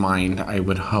anyone's mind, I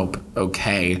would hope,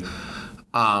 okay.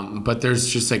 But there's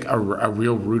just like a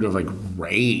real root of like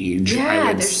rage. Yeah, I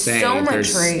would there's say so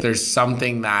much rage. There's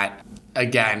something that,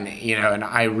 again, you know, and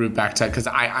I root back to, because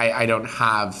I don't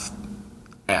have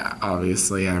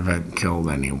Obviously, I haven't killed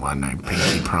anyone. I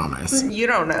pinky promise. You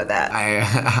don't know that.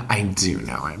 I do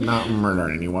know. I've not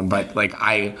murdered anyone, but like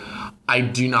I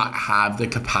do not have the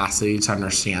capacity to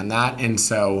understand that, and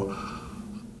so,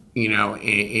 you know,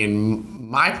 in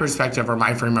my perspective or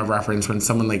my frame of reference, when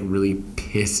someone like really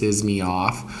pisses me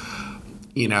off,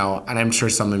 you know, and I'm sure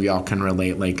some of y'all can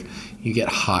relate, like you get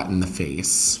hot in the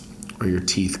face, or your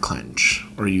teeth clench,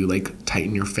 or you like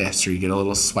tighten your fist, or you get a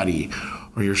little sweaty,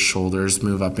 or your shoulders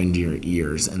move up into your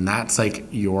ears, and that's like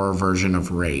your version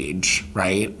of rage,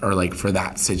 right? Or like for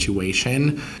that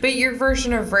situation. But your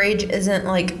version of rage isn't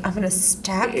like, I'm gonna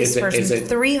stab this person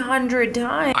 300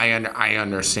 times. I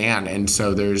understand, and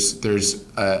so there's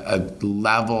a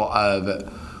level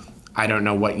of, I don't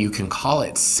know what you can call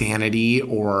it, sanity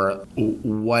or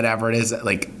whatever it is,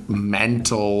 like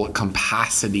mental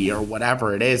capacity or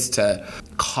whatever it is to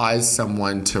cause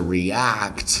someone to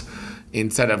react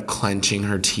instead of clenching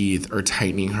her teeth or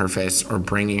tightening her fists or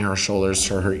bringing her shoulders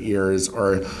to her ears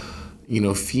or, you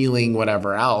know, feeling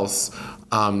whatever else,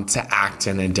 to act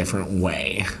in a different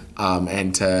way,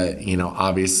 and to, you know,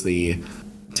 obviously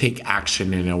take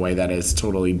action in a way that is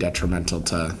totally detrimental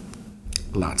to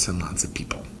lots and lots of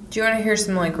people. Do you want to hear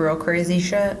some like real crazy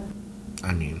shit?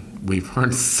 I mean, we've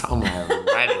heard some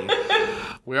already.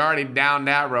 We're already down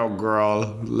that road,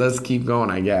 girl. Let's keep going,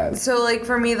 I guess. So, like,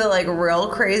 for me, the, like, real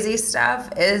crazy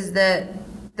stuff is that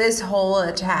this whole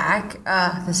attack,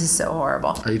 this is so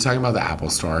horrible. Are you talking about the Apple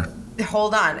Store?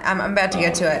 Hold on. I'm about to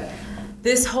get to it.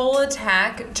 This whole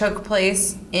attack took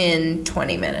place in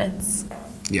 20 minutes.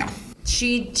 Yeah.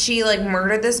 She like,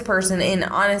 murdered this person in,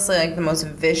 honestly, like, the most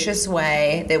vicious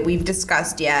way that we've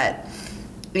discussed yet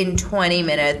in 20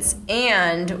 minutes.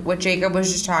 And what Jacob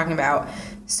was just talking about.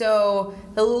 So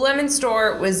the Lululemon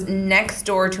store was next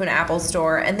door to an Apple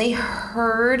store, and they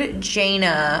heard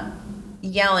Jana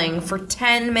yelling for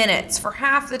 10 minutes. For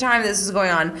half the time this was going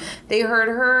on, they heard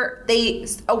her.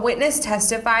 A witness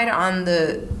testified on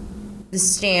the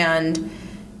stand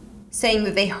saying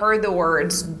that they heard the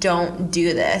words, "Don't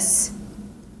do this."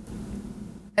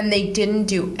 And they didn't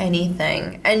do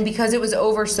anything. And because it was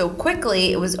over so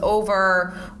quickly, it was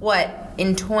over,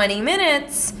 in 20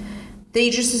 minutes... They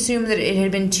just assumed that it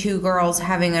had been two girls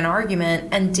having an argument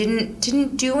and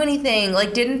didn't do anything.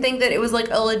 Like, didn't think that it was, like,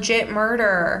 a legit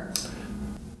murder.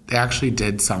 They actually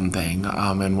did something,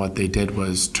 and what they did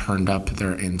was turned up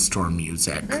their in-store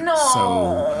music. No.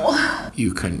 So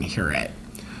you couldn't hear it.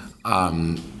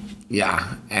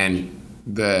 Yeah, and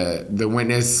the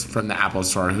witness from the Apple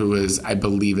store, who was, I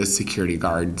believe, a security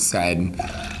guard, said...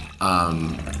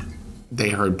 they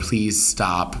heard, "Please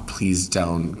stop, please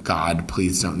don't, God,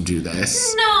 please don't do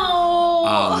this."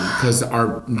 No! Because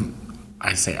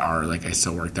I say our, like I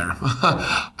still work there.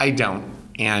 I don't.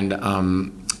 And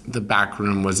the back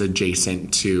room was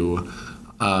adjacent to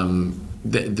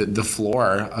the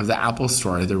floor of the Apple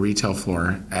store, the retail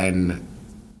floor. And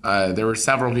there were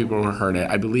several people who heard it.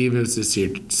 I believe it was the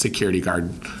security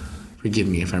guard. Forgive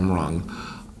me if I'm wrong.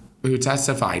 Who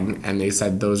testified, and they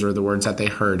said those were the words that they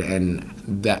heard, and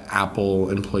the Apple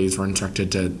employees were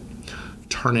instructed to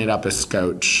turn it up a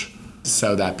scotch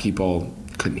so that people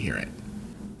couldn't hear it.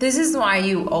 This is why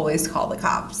you always call the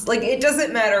cops. Like, it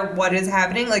doesn't matter what is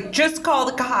happening. Like, just call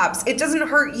the cops. It doesn't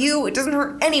hurt you. It doesn't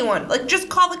hurt anyone. Like, just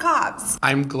call the cops.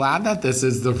 I'm glad that this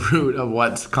is the root of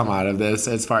what's come out of this,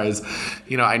 as far as,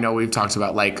 you know, I know we've talked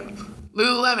about, like,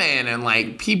 Lululemon and,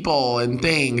 like, people and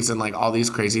things and, like, all these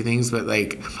crazy things, but,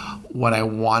 like, what I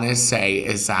want to say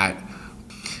is that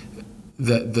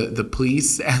the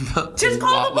police and the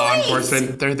law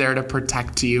enforcement, they're there to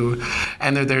protect you,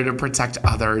 and they're there to protect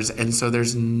others, and so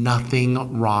there's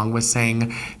nothing wrong with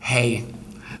saying, "Hey,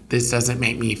 this doesn't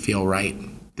make me feel right.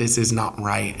 This is not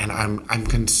right, and I'm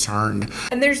concerned."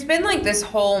 And there's been, like, this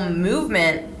whole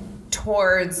movement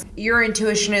towards your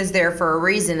intuition is there for a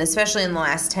reason, especially in the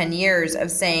last 10 years,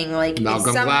 of saying, like,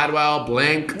 Malcolm Gladwell,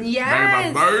 Blink,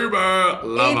 yes, baby,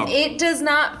 love him. It does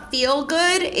not feel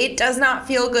good. It does not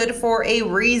feel good for a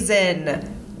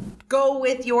reason. Go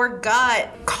with your gut.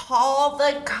 Call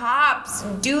the cops.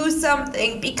 Do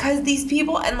something, because these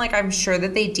people, and, like, I'm sure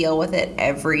that they deal with it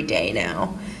every day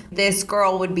now. This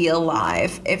girl would be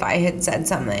alive if I had said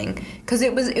something, because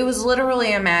it was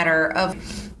literally a matter of,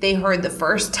 they heard the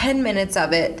first 10 minutes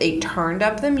of it, they turned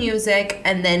up the music,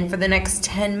 and then for the next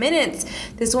 10 minutes,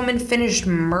 this woman finished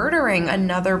murdering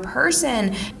another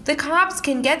person. The cops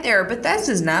can get there, but this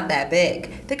is not that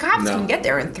big. The cops can get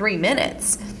there in 3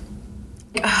 minutes.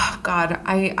 Oh, God,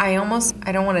 I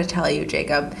don't want to tell you,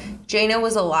 Jacob. Jana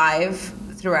was alive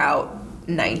throughout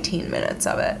 19 minutes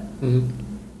of it.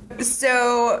 Mm-hmm.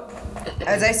 So,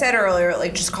 as I said earlier,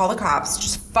 like, just call the cops.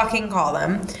 Just fucking call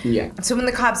them. Yeah. So when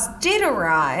the cops did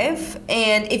arrive,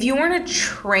 and if you weren't a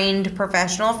trained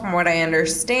professional, from what I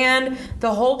understand,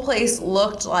 the whole place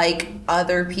looked like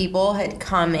other people had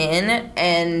come in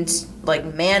and, like,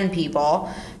 man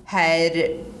people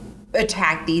had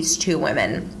attacked these two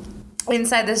women.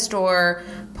 Inside the store,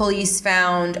 police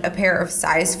found a pair of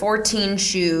size 14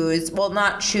 shoes. Well,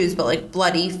 not shoes, but, like,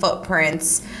 bloody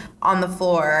footprints on the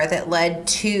floor that led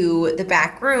to the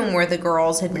back room where the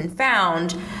girls had been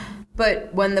found.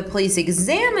 But when the police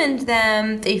examined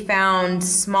them, they found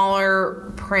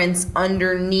smaller prints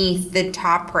underneath the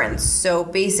top prints. So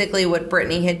basically what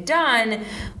Brittany had done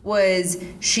was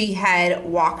she had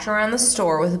walked around the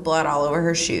store with blood all over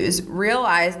her shoes,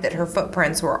 realized that her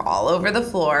footprints were all over the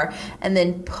floor, and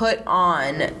then put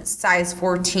on size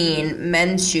 14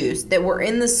 men's shoes that were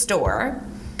in the store.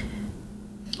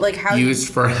 Like, how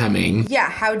used for hemming. Yeah,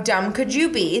 how dumb could you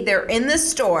be? They're in the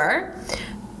store,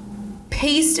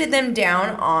 pasted them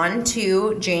down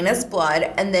onto Jana's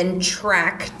blood, and then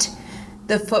tracked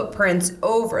the footprints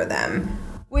over them,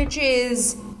 which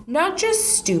is not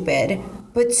just stupid,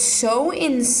 but so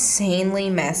insanely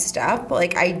messed up.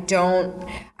 Like, I don't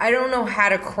know how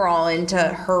to crawl into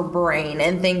her brain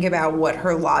and think about what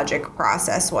her logic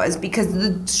process was, because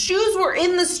the shoes were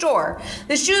in the store.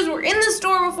 The shoes were in the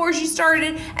store before she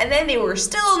started, and then they were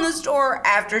still in the store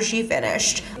after she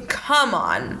finished. Come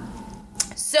on.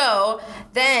 So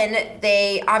then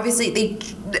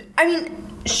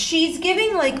she's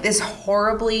giving, like, this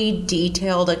horribly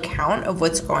detailed account of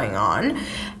what's going on.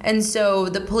 And so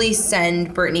the police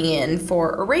send Brittany in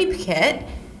for a rape kit,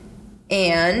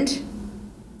 and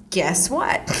guess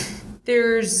what?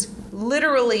 There's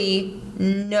literally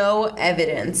no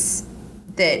evidence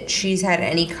that she's had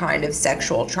any kind of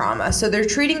sexual trauma. So they're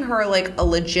treating her like a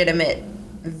legitimate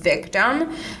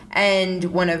victim, and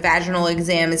when a vaginal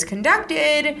exam is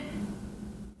conducted,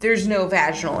 there's no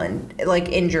vaginal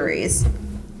injuries.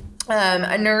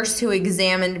 A nurse who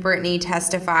examined Brittany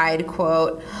testified,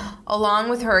 quote, "Along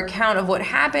with her account of what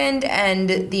happened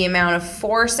and the amount of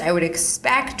force I would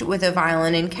expect with a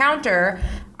violent encounter,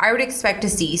 I would expect to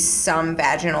see some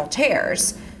vaginal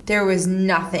tears. There was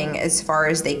nothing as far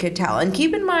as they could tell." And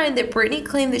keep in mind that Brittany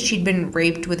claimed that she'd been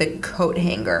raped with a coat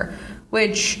hanger,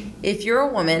 which, if you're a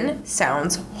woman,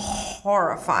 sounds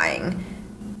horrifying.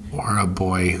 Or a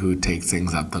boy who takes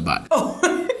things up the butt. Oh.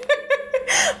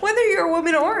 Whether you're a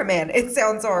woman or a man, it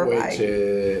sounds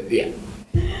horrifying. Yeah.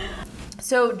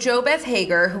 So Jo Beth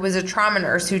Hager, who was a trauma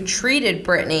nurse who treated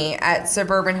Brittany at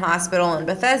Suburban Hospital in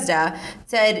Bethesda,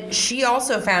 said she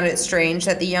also found it strange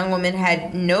that the young woman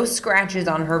had no scratches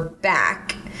on her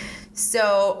back.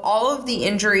 So all of the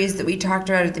injuries that we talked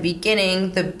about at the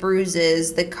beginning, the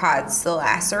bruises, the cuts, the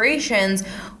lacerations,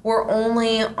 were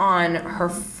only on her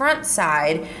front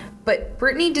side. But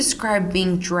Brittany described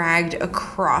being dragged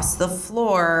across the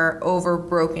floor over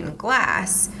broken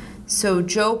glass. So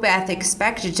Jo Beth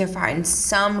expected to find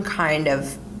some kind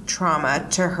of trauma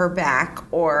to her back,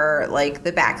 or like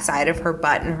the backside of her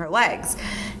butt and her legs.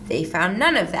 They found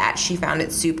none of that. She found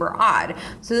it super odd.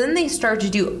 So then they start to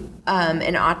do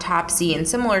an autopsy and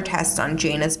similar tests on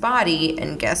Jana's body,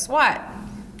 and guess what?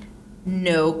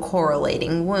 No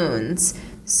correlating wounds.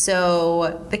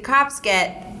 So the cops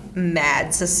get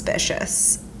mad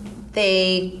suspicious.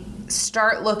 They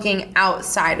start looking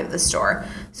outside of the store.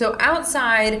 So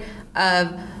outside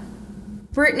of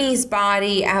Brittany's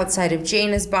body, outside of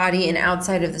Jana's body, and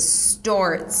outside of the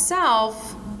store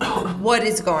itself, what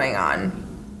is going on?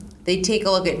 They take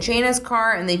a look at Jana's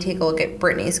car and they take a look at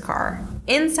Brittany's car.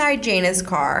 Inside Jana's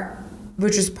car,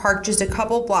 which was parked just a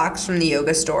couple blocks from the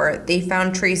yoga store, they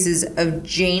found traces of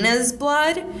Jana's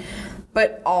blood,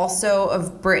 but also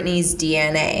of Brittany's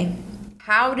DNA.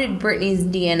 How did Brittany's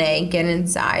DNA get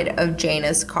inside of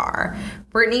Jana's car?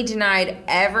 Brittany denied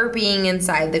ever being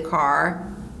inside the car,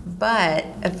 but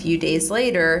a few days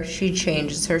later, she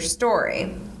changes her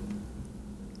story.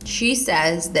 She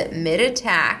says that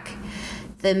mid-attack,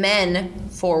 the men,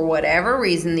 for whatever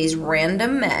reason, these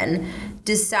random men,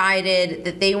 decided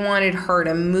that they wanted her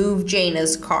to move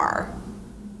Jana's car.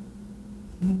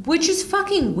 Which is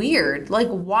fucking weird. Like,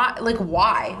 why?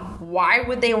 Why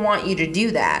would they want you to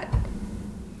do that?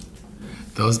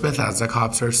 Those Bethesda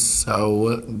cops are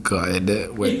so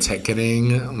good with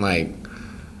ticketing. Like,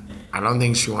 I don't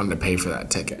think she wanted to pay for that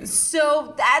ticket.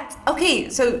 So that's okay.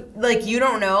 So, like, you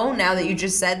don't know now that you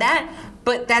just said that,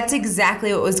 but that's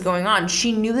exactly what was going on.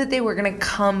 She knew that they were going to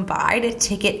come by to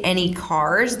ticket any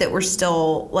cars that were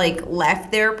still, like,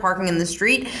 left there parking in the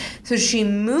street. So she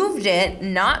moved it,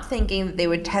 not thinking that they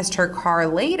would test her car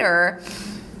later.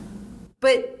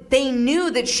 But they knew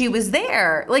that she was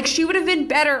there. Like, she would have been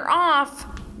better off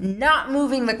not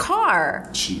moving the car.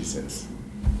 Jesus.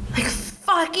 Like,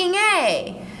 fucking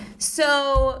A.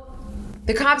 So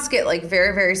the cops get, like,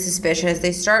 very, very suspicious.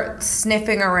 They start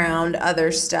sniffing around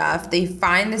other stuff. They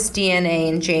find this DNA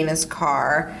in Jana's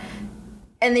car.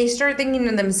 And they start thinking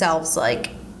to themselves,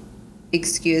 like,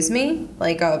 excuse me?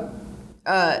 Like, a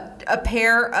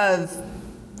pair of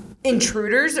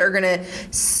intruders are gonna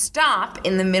stop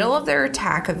in the middle of their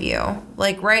attack of you.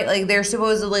 Like, right? Like, they're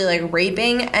supposedly, like,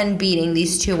 raping and beating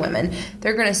these two women.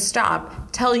 They're gonna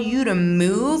stop, tell you to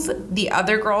move the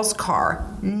other girl's car,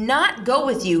 not go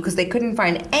with you because they couldn't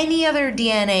find any other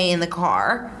DNA in the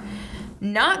car,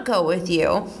 not go with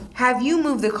you, have you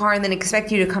move the car and then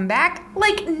expect you to come back?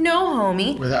 Like, no,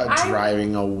 homie. Without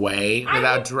driving away. I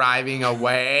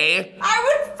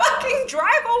would fucking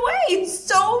drive away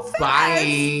so fast.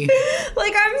 Bye.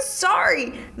 Like, I'm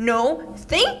sorry. No,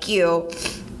 thank you.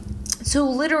 So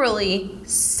literally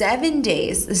 7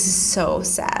 days, this is so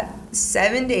sad,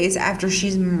 7 days after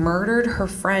she's murdered her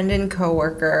friend and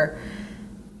coworker,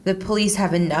 the police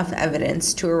have enough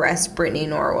evidence to arrest Brittany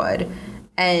Norwood.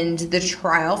 And the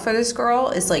trial for this girl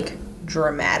is, like,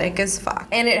 dramatic as fuck.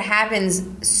 And it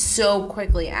happens so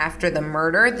quickly after the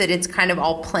murder that it's kind of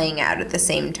all playing out at the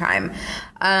same time.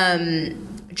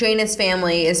 Jana's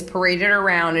family is paraded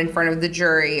around in front of the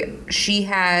jury. She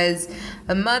has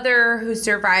a mother who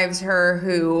survives her,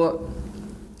 who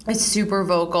is super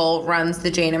vocal, runs the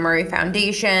Jana Murray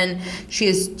Foundation. She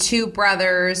has two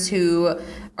brothers who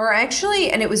are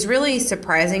actually, and it was really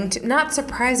surprising, not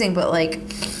surprising, but, like,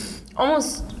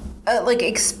 almost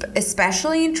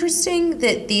especially interesting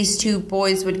that these two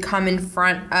boys would come in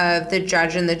front of the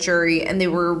judge and the jury, and they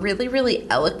were really, really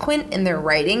eloquent in their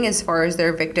writing as far as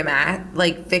their victim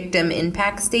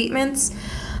impact statements.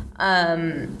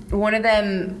 One of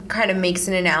them kind of makes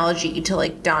an analogy to,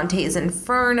 like, Dante's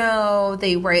Inferno.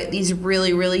 They write these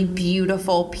really, really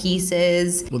beautiful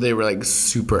pieces. Well, they were, like,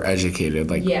 super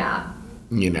educated, like, yeah,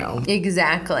 you know,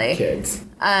 exactly, kids.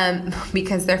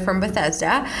 Because they're from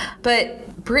Bethesda.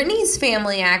 But Brittany's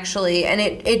family actually, and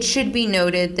it should be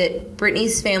noted that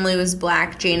Brittany's family was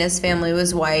black, Jana's family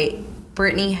was white.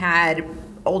 Brittany had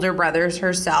older brothers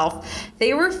herself.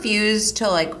 They refused to,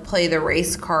 like, play the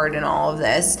race card in all of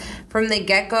this. From the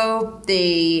get-go,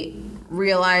 they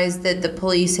realized that the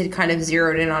police had kind of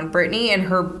zeroed in on Brittany, and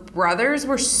her brothers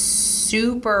were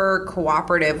super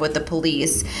cooperative with the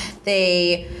police.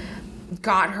 They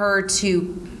got her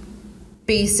to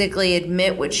basically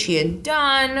admit what she had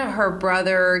done. Her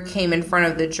brother came in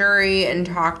front of the jury and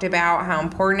talked about how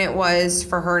important it was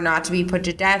for her not to be put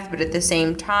to death, but at the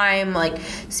same time, like,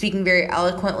 speaking very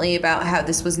eloquently about how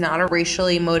this was not a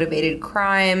racially motivated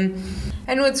crime.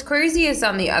 And what's crazy is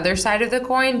on the other side of the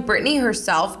coin, Brittany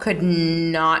herself could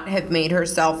not have made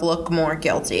herself look more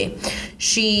guilty.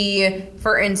 She,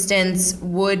 for instance,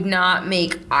 would not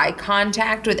make eye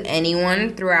contact with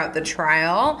anyone throughout the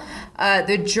trial.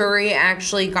 The jury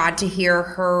actually got to hear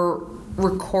her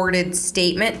recorded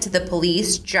statement to the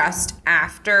police just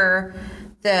after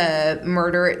the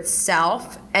murder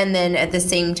itself, and then at the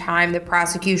same time the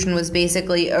prosecution was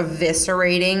basically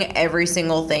eviscerating every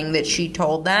single thing that she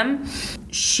told them.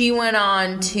 She went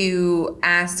on to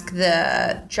ask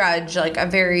the judge, like,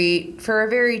 for a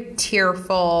very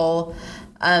tearful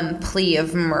plea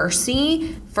of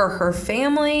mercy for her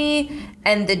family,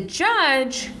 and the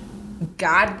judge,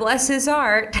 God bless his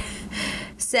heart,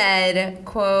 said,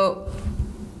 quote,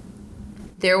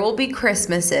 "There will be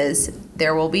Christmases,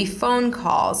 there will be phone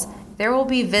calls, there will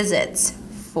be visits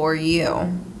for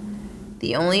you.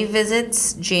 The only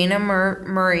visits Jana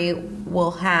Murray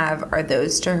will have are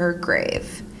those to her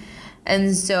grave."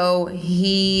 And so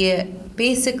he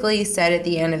basically said at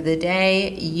the end of the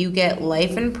day, you get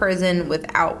life in prison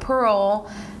without parole,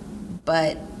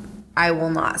 but I will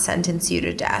not sentence you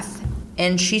to death.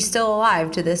 And she's still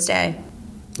alive to this day.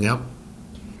 Yep.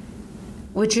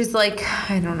 Which is, like,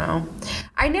 I don't know.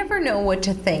 I never know what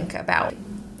to think about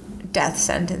death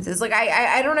sentences. Like,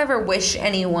 I don't ever wish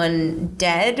anyone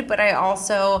dead, but I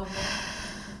also,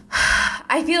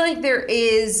 I feel like there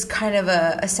is kind of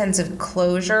a sense of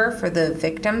closure for the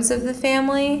victims of the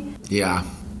family. Yeah.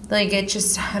 Like, it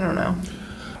just, I don't know.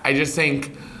 I just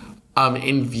think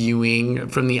in viewing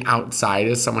from the outside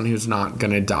as someone who's not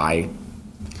going to die,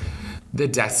 the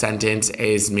death sentence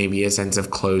is maybe a sense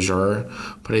of closure,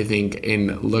 but I think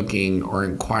in looking or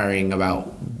inquiring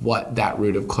about what that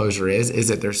root of closure is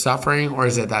it they're suffering, or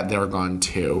is it that they're gone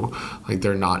too? Like,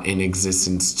 they're not in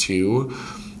existence too?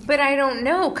 But I don't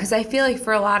know, because I feel like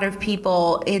for a lot of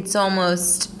people, it's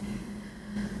almost,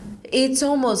 it's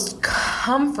almost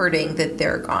comforting that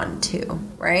they're gone too,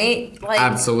 right? Like,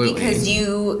 absolutely.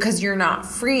 Because you're not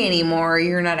free anymore.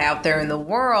 You're not out there in the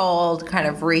world kind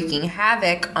of wreaking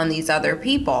havoc on these other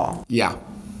people. Yeah,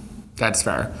 that's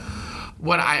fair.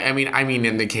 What I mean,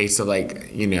 in the case of, like,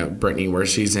 you know, Britney, where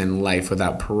she's in life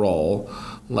without parole,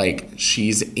 like,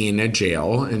 she's in a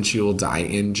jail and she will die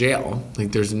in jail.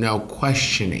 Like, there's no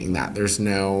questioning that. There's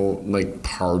no, like,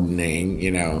 pardoning,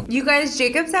 you know. You guys,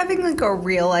 Jacob's having, like, a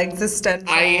real existential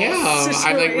I am.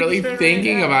 I'm, like, really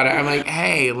thinking about it. I'm like,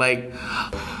 hey, like.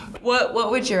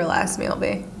 What would your last meal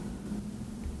be?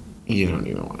 You don't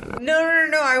even want to know.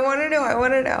 No. I want to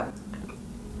know.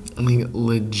 I mean,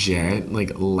 legit,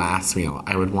 like, last meal,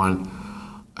 I would want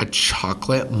a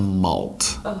chocolate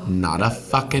malt, not a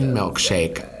fucking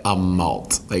milkshake, a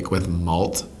malt, like, with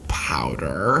malt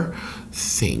powder.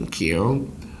 Thank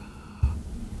you.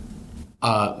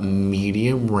 A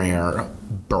medium rare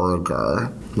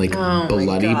burger, like,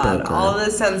 bloody burger. All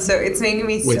this sounds so, it's making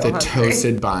me so hungry. With a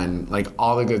toasted bun, like,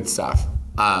 all the good stuff.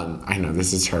 I know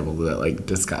this is terrible to, like,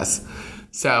 discuss.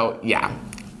 So, yeah.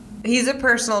 He's a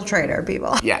personal trainer,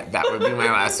 people. Yeah, that would be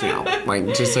my last meal.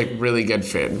 Like, just, like, really good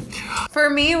food. For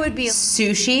me, it would be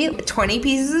sushi, 20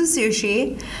 pieces of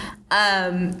sushi,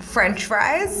 French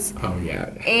fries. Oh,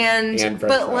 yeah. And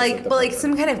but like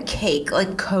some kind of cake,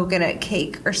 like coconut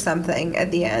cake or something at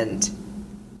the end.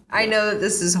 I know that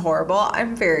this is horrible.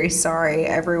 I'm very sorry,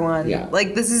 everyone. Yeah.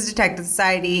 Like, this is Detective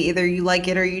Society. Either you like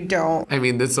it or you don't. I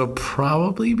mean, this will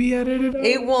probably be edited out.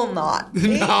 It will not.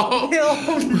 No. It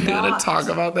will not. We gotta talk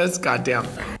about this? Goddamn.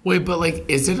 Wait, but, like,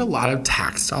 is it a lot of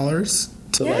tax dollars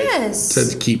to, yes. like,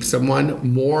 to keep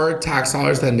someone? More tax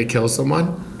dollars than to kill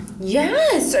someone?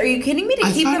 Yes. Are you kidding me?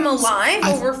 To keep them alive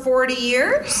over 40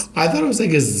 years? I thought it was,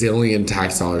 like, a zillion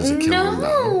tax dollars to kill them,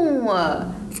 though.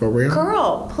 No. For real?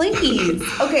 Girl, please.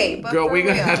 Okay, but girl, for we're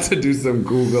gonna real. have to do some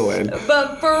Googling.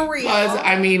 But for real. Because,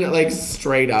 I mean, like,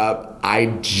 straight up, I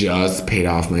just paid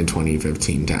off my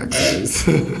 2015 taxes.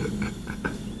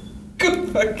 Go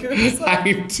fuck yourself.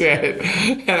 I did.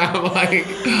 And I'm like,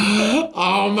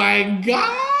 oh my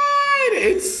God,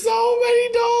 it's so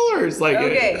many dollars. Like,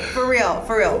 okay, for real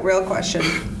question.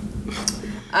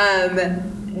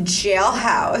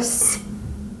 Jailhouse,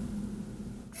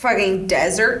 fucking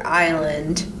desert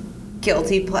island,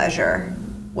 guilty pleasure.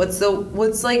 What's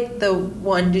like the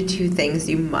 1 to 2 things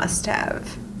you must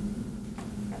have?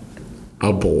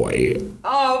 a boy.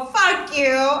 Oh, fuck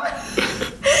you.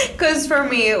 Because for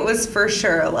me, it was for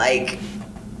sure like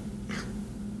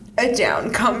a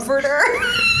down comforter.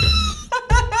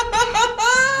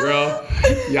 Girl,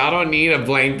 y'all don't need a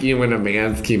blankie when a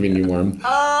man's keeping you warm.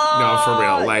 Oh, no, for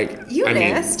real. Like, you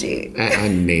nasty.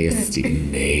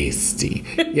 Nasty.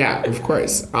 Yeah, of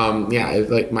course. Yeah,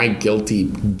 like my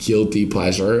guilty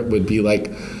pleasure would be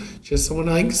like just someone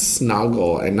to like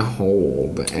snuggle and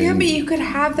hold. And Yeah, but you could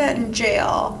have that in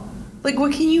jail. Like,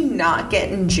 what can you not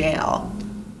get in jail?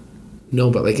 no,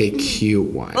 but like a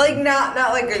cute one. Like, not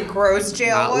like a gross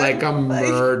jail Not one. like a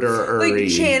murderer. Like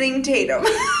Channing Tatum.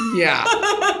 Yeah,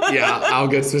 I'll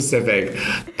get specific.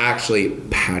 Actually,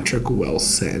 Patrick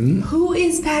Wilson. Who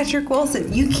is Patrick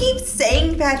Wilson? You keep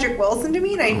saying Patrick Wilson to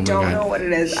me, and I don't know what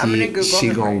it is. I'm gonna Google him. She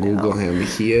gonna right Google now. him.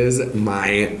 He is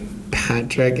my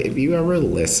Patrick. If you ever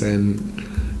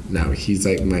listen, no, he's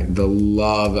like the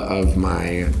love of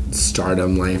my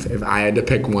stardom life. If I had to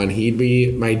pick one, he'd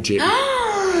be my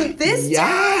This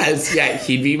yes, yeah,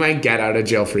 he'd be my get out of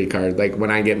jail free card. Like when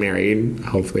I get married,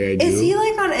 hopefully I do. Is he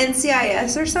like on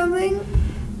NCIS or something?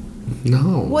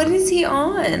 No. What is he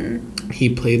on? He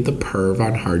played the perv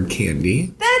on Hard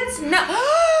Candy. That's not.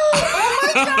 Oh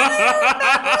my god, I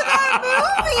remember that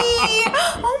movie.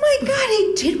 Oh my god,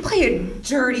 he did play a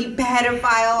dirty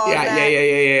pedophile on that.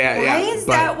 Yeah. Why is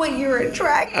that what you're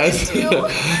attracted to?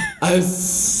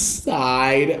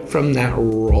 Aside from that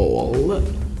role,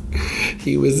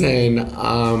 he was in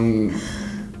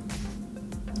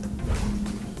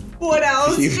What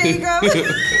else, Jacob?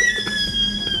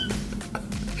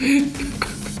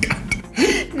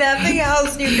 Nothing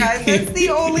else, you guys. That's the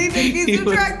only thing he's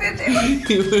attracted to.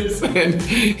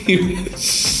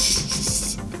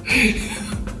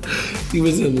 He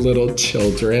was in Little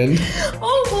Children.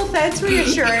 Oh, well, that's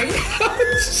reassuring.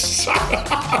 Shut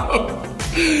up.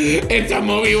 It's a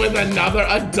movie with another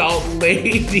adult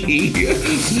lady.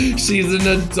 She's an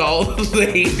adult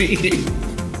lady.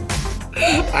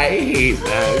 I hate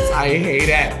this. I hate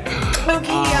it. Okay,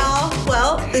 y'all.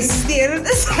 Well, this is the end of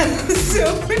this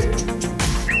episode.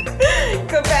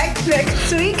 Come back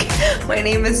next week. My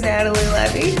name is Natalie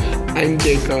Levy. I'm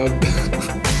Jacob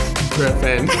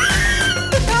Griffin.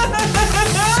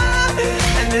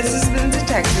 And this has been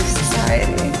Detective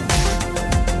Society.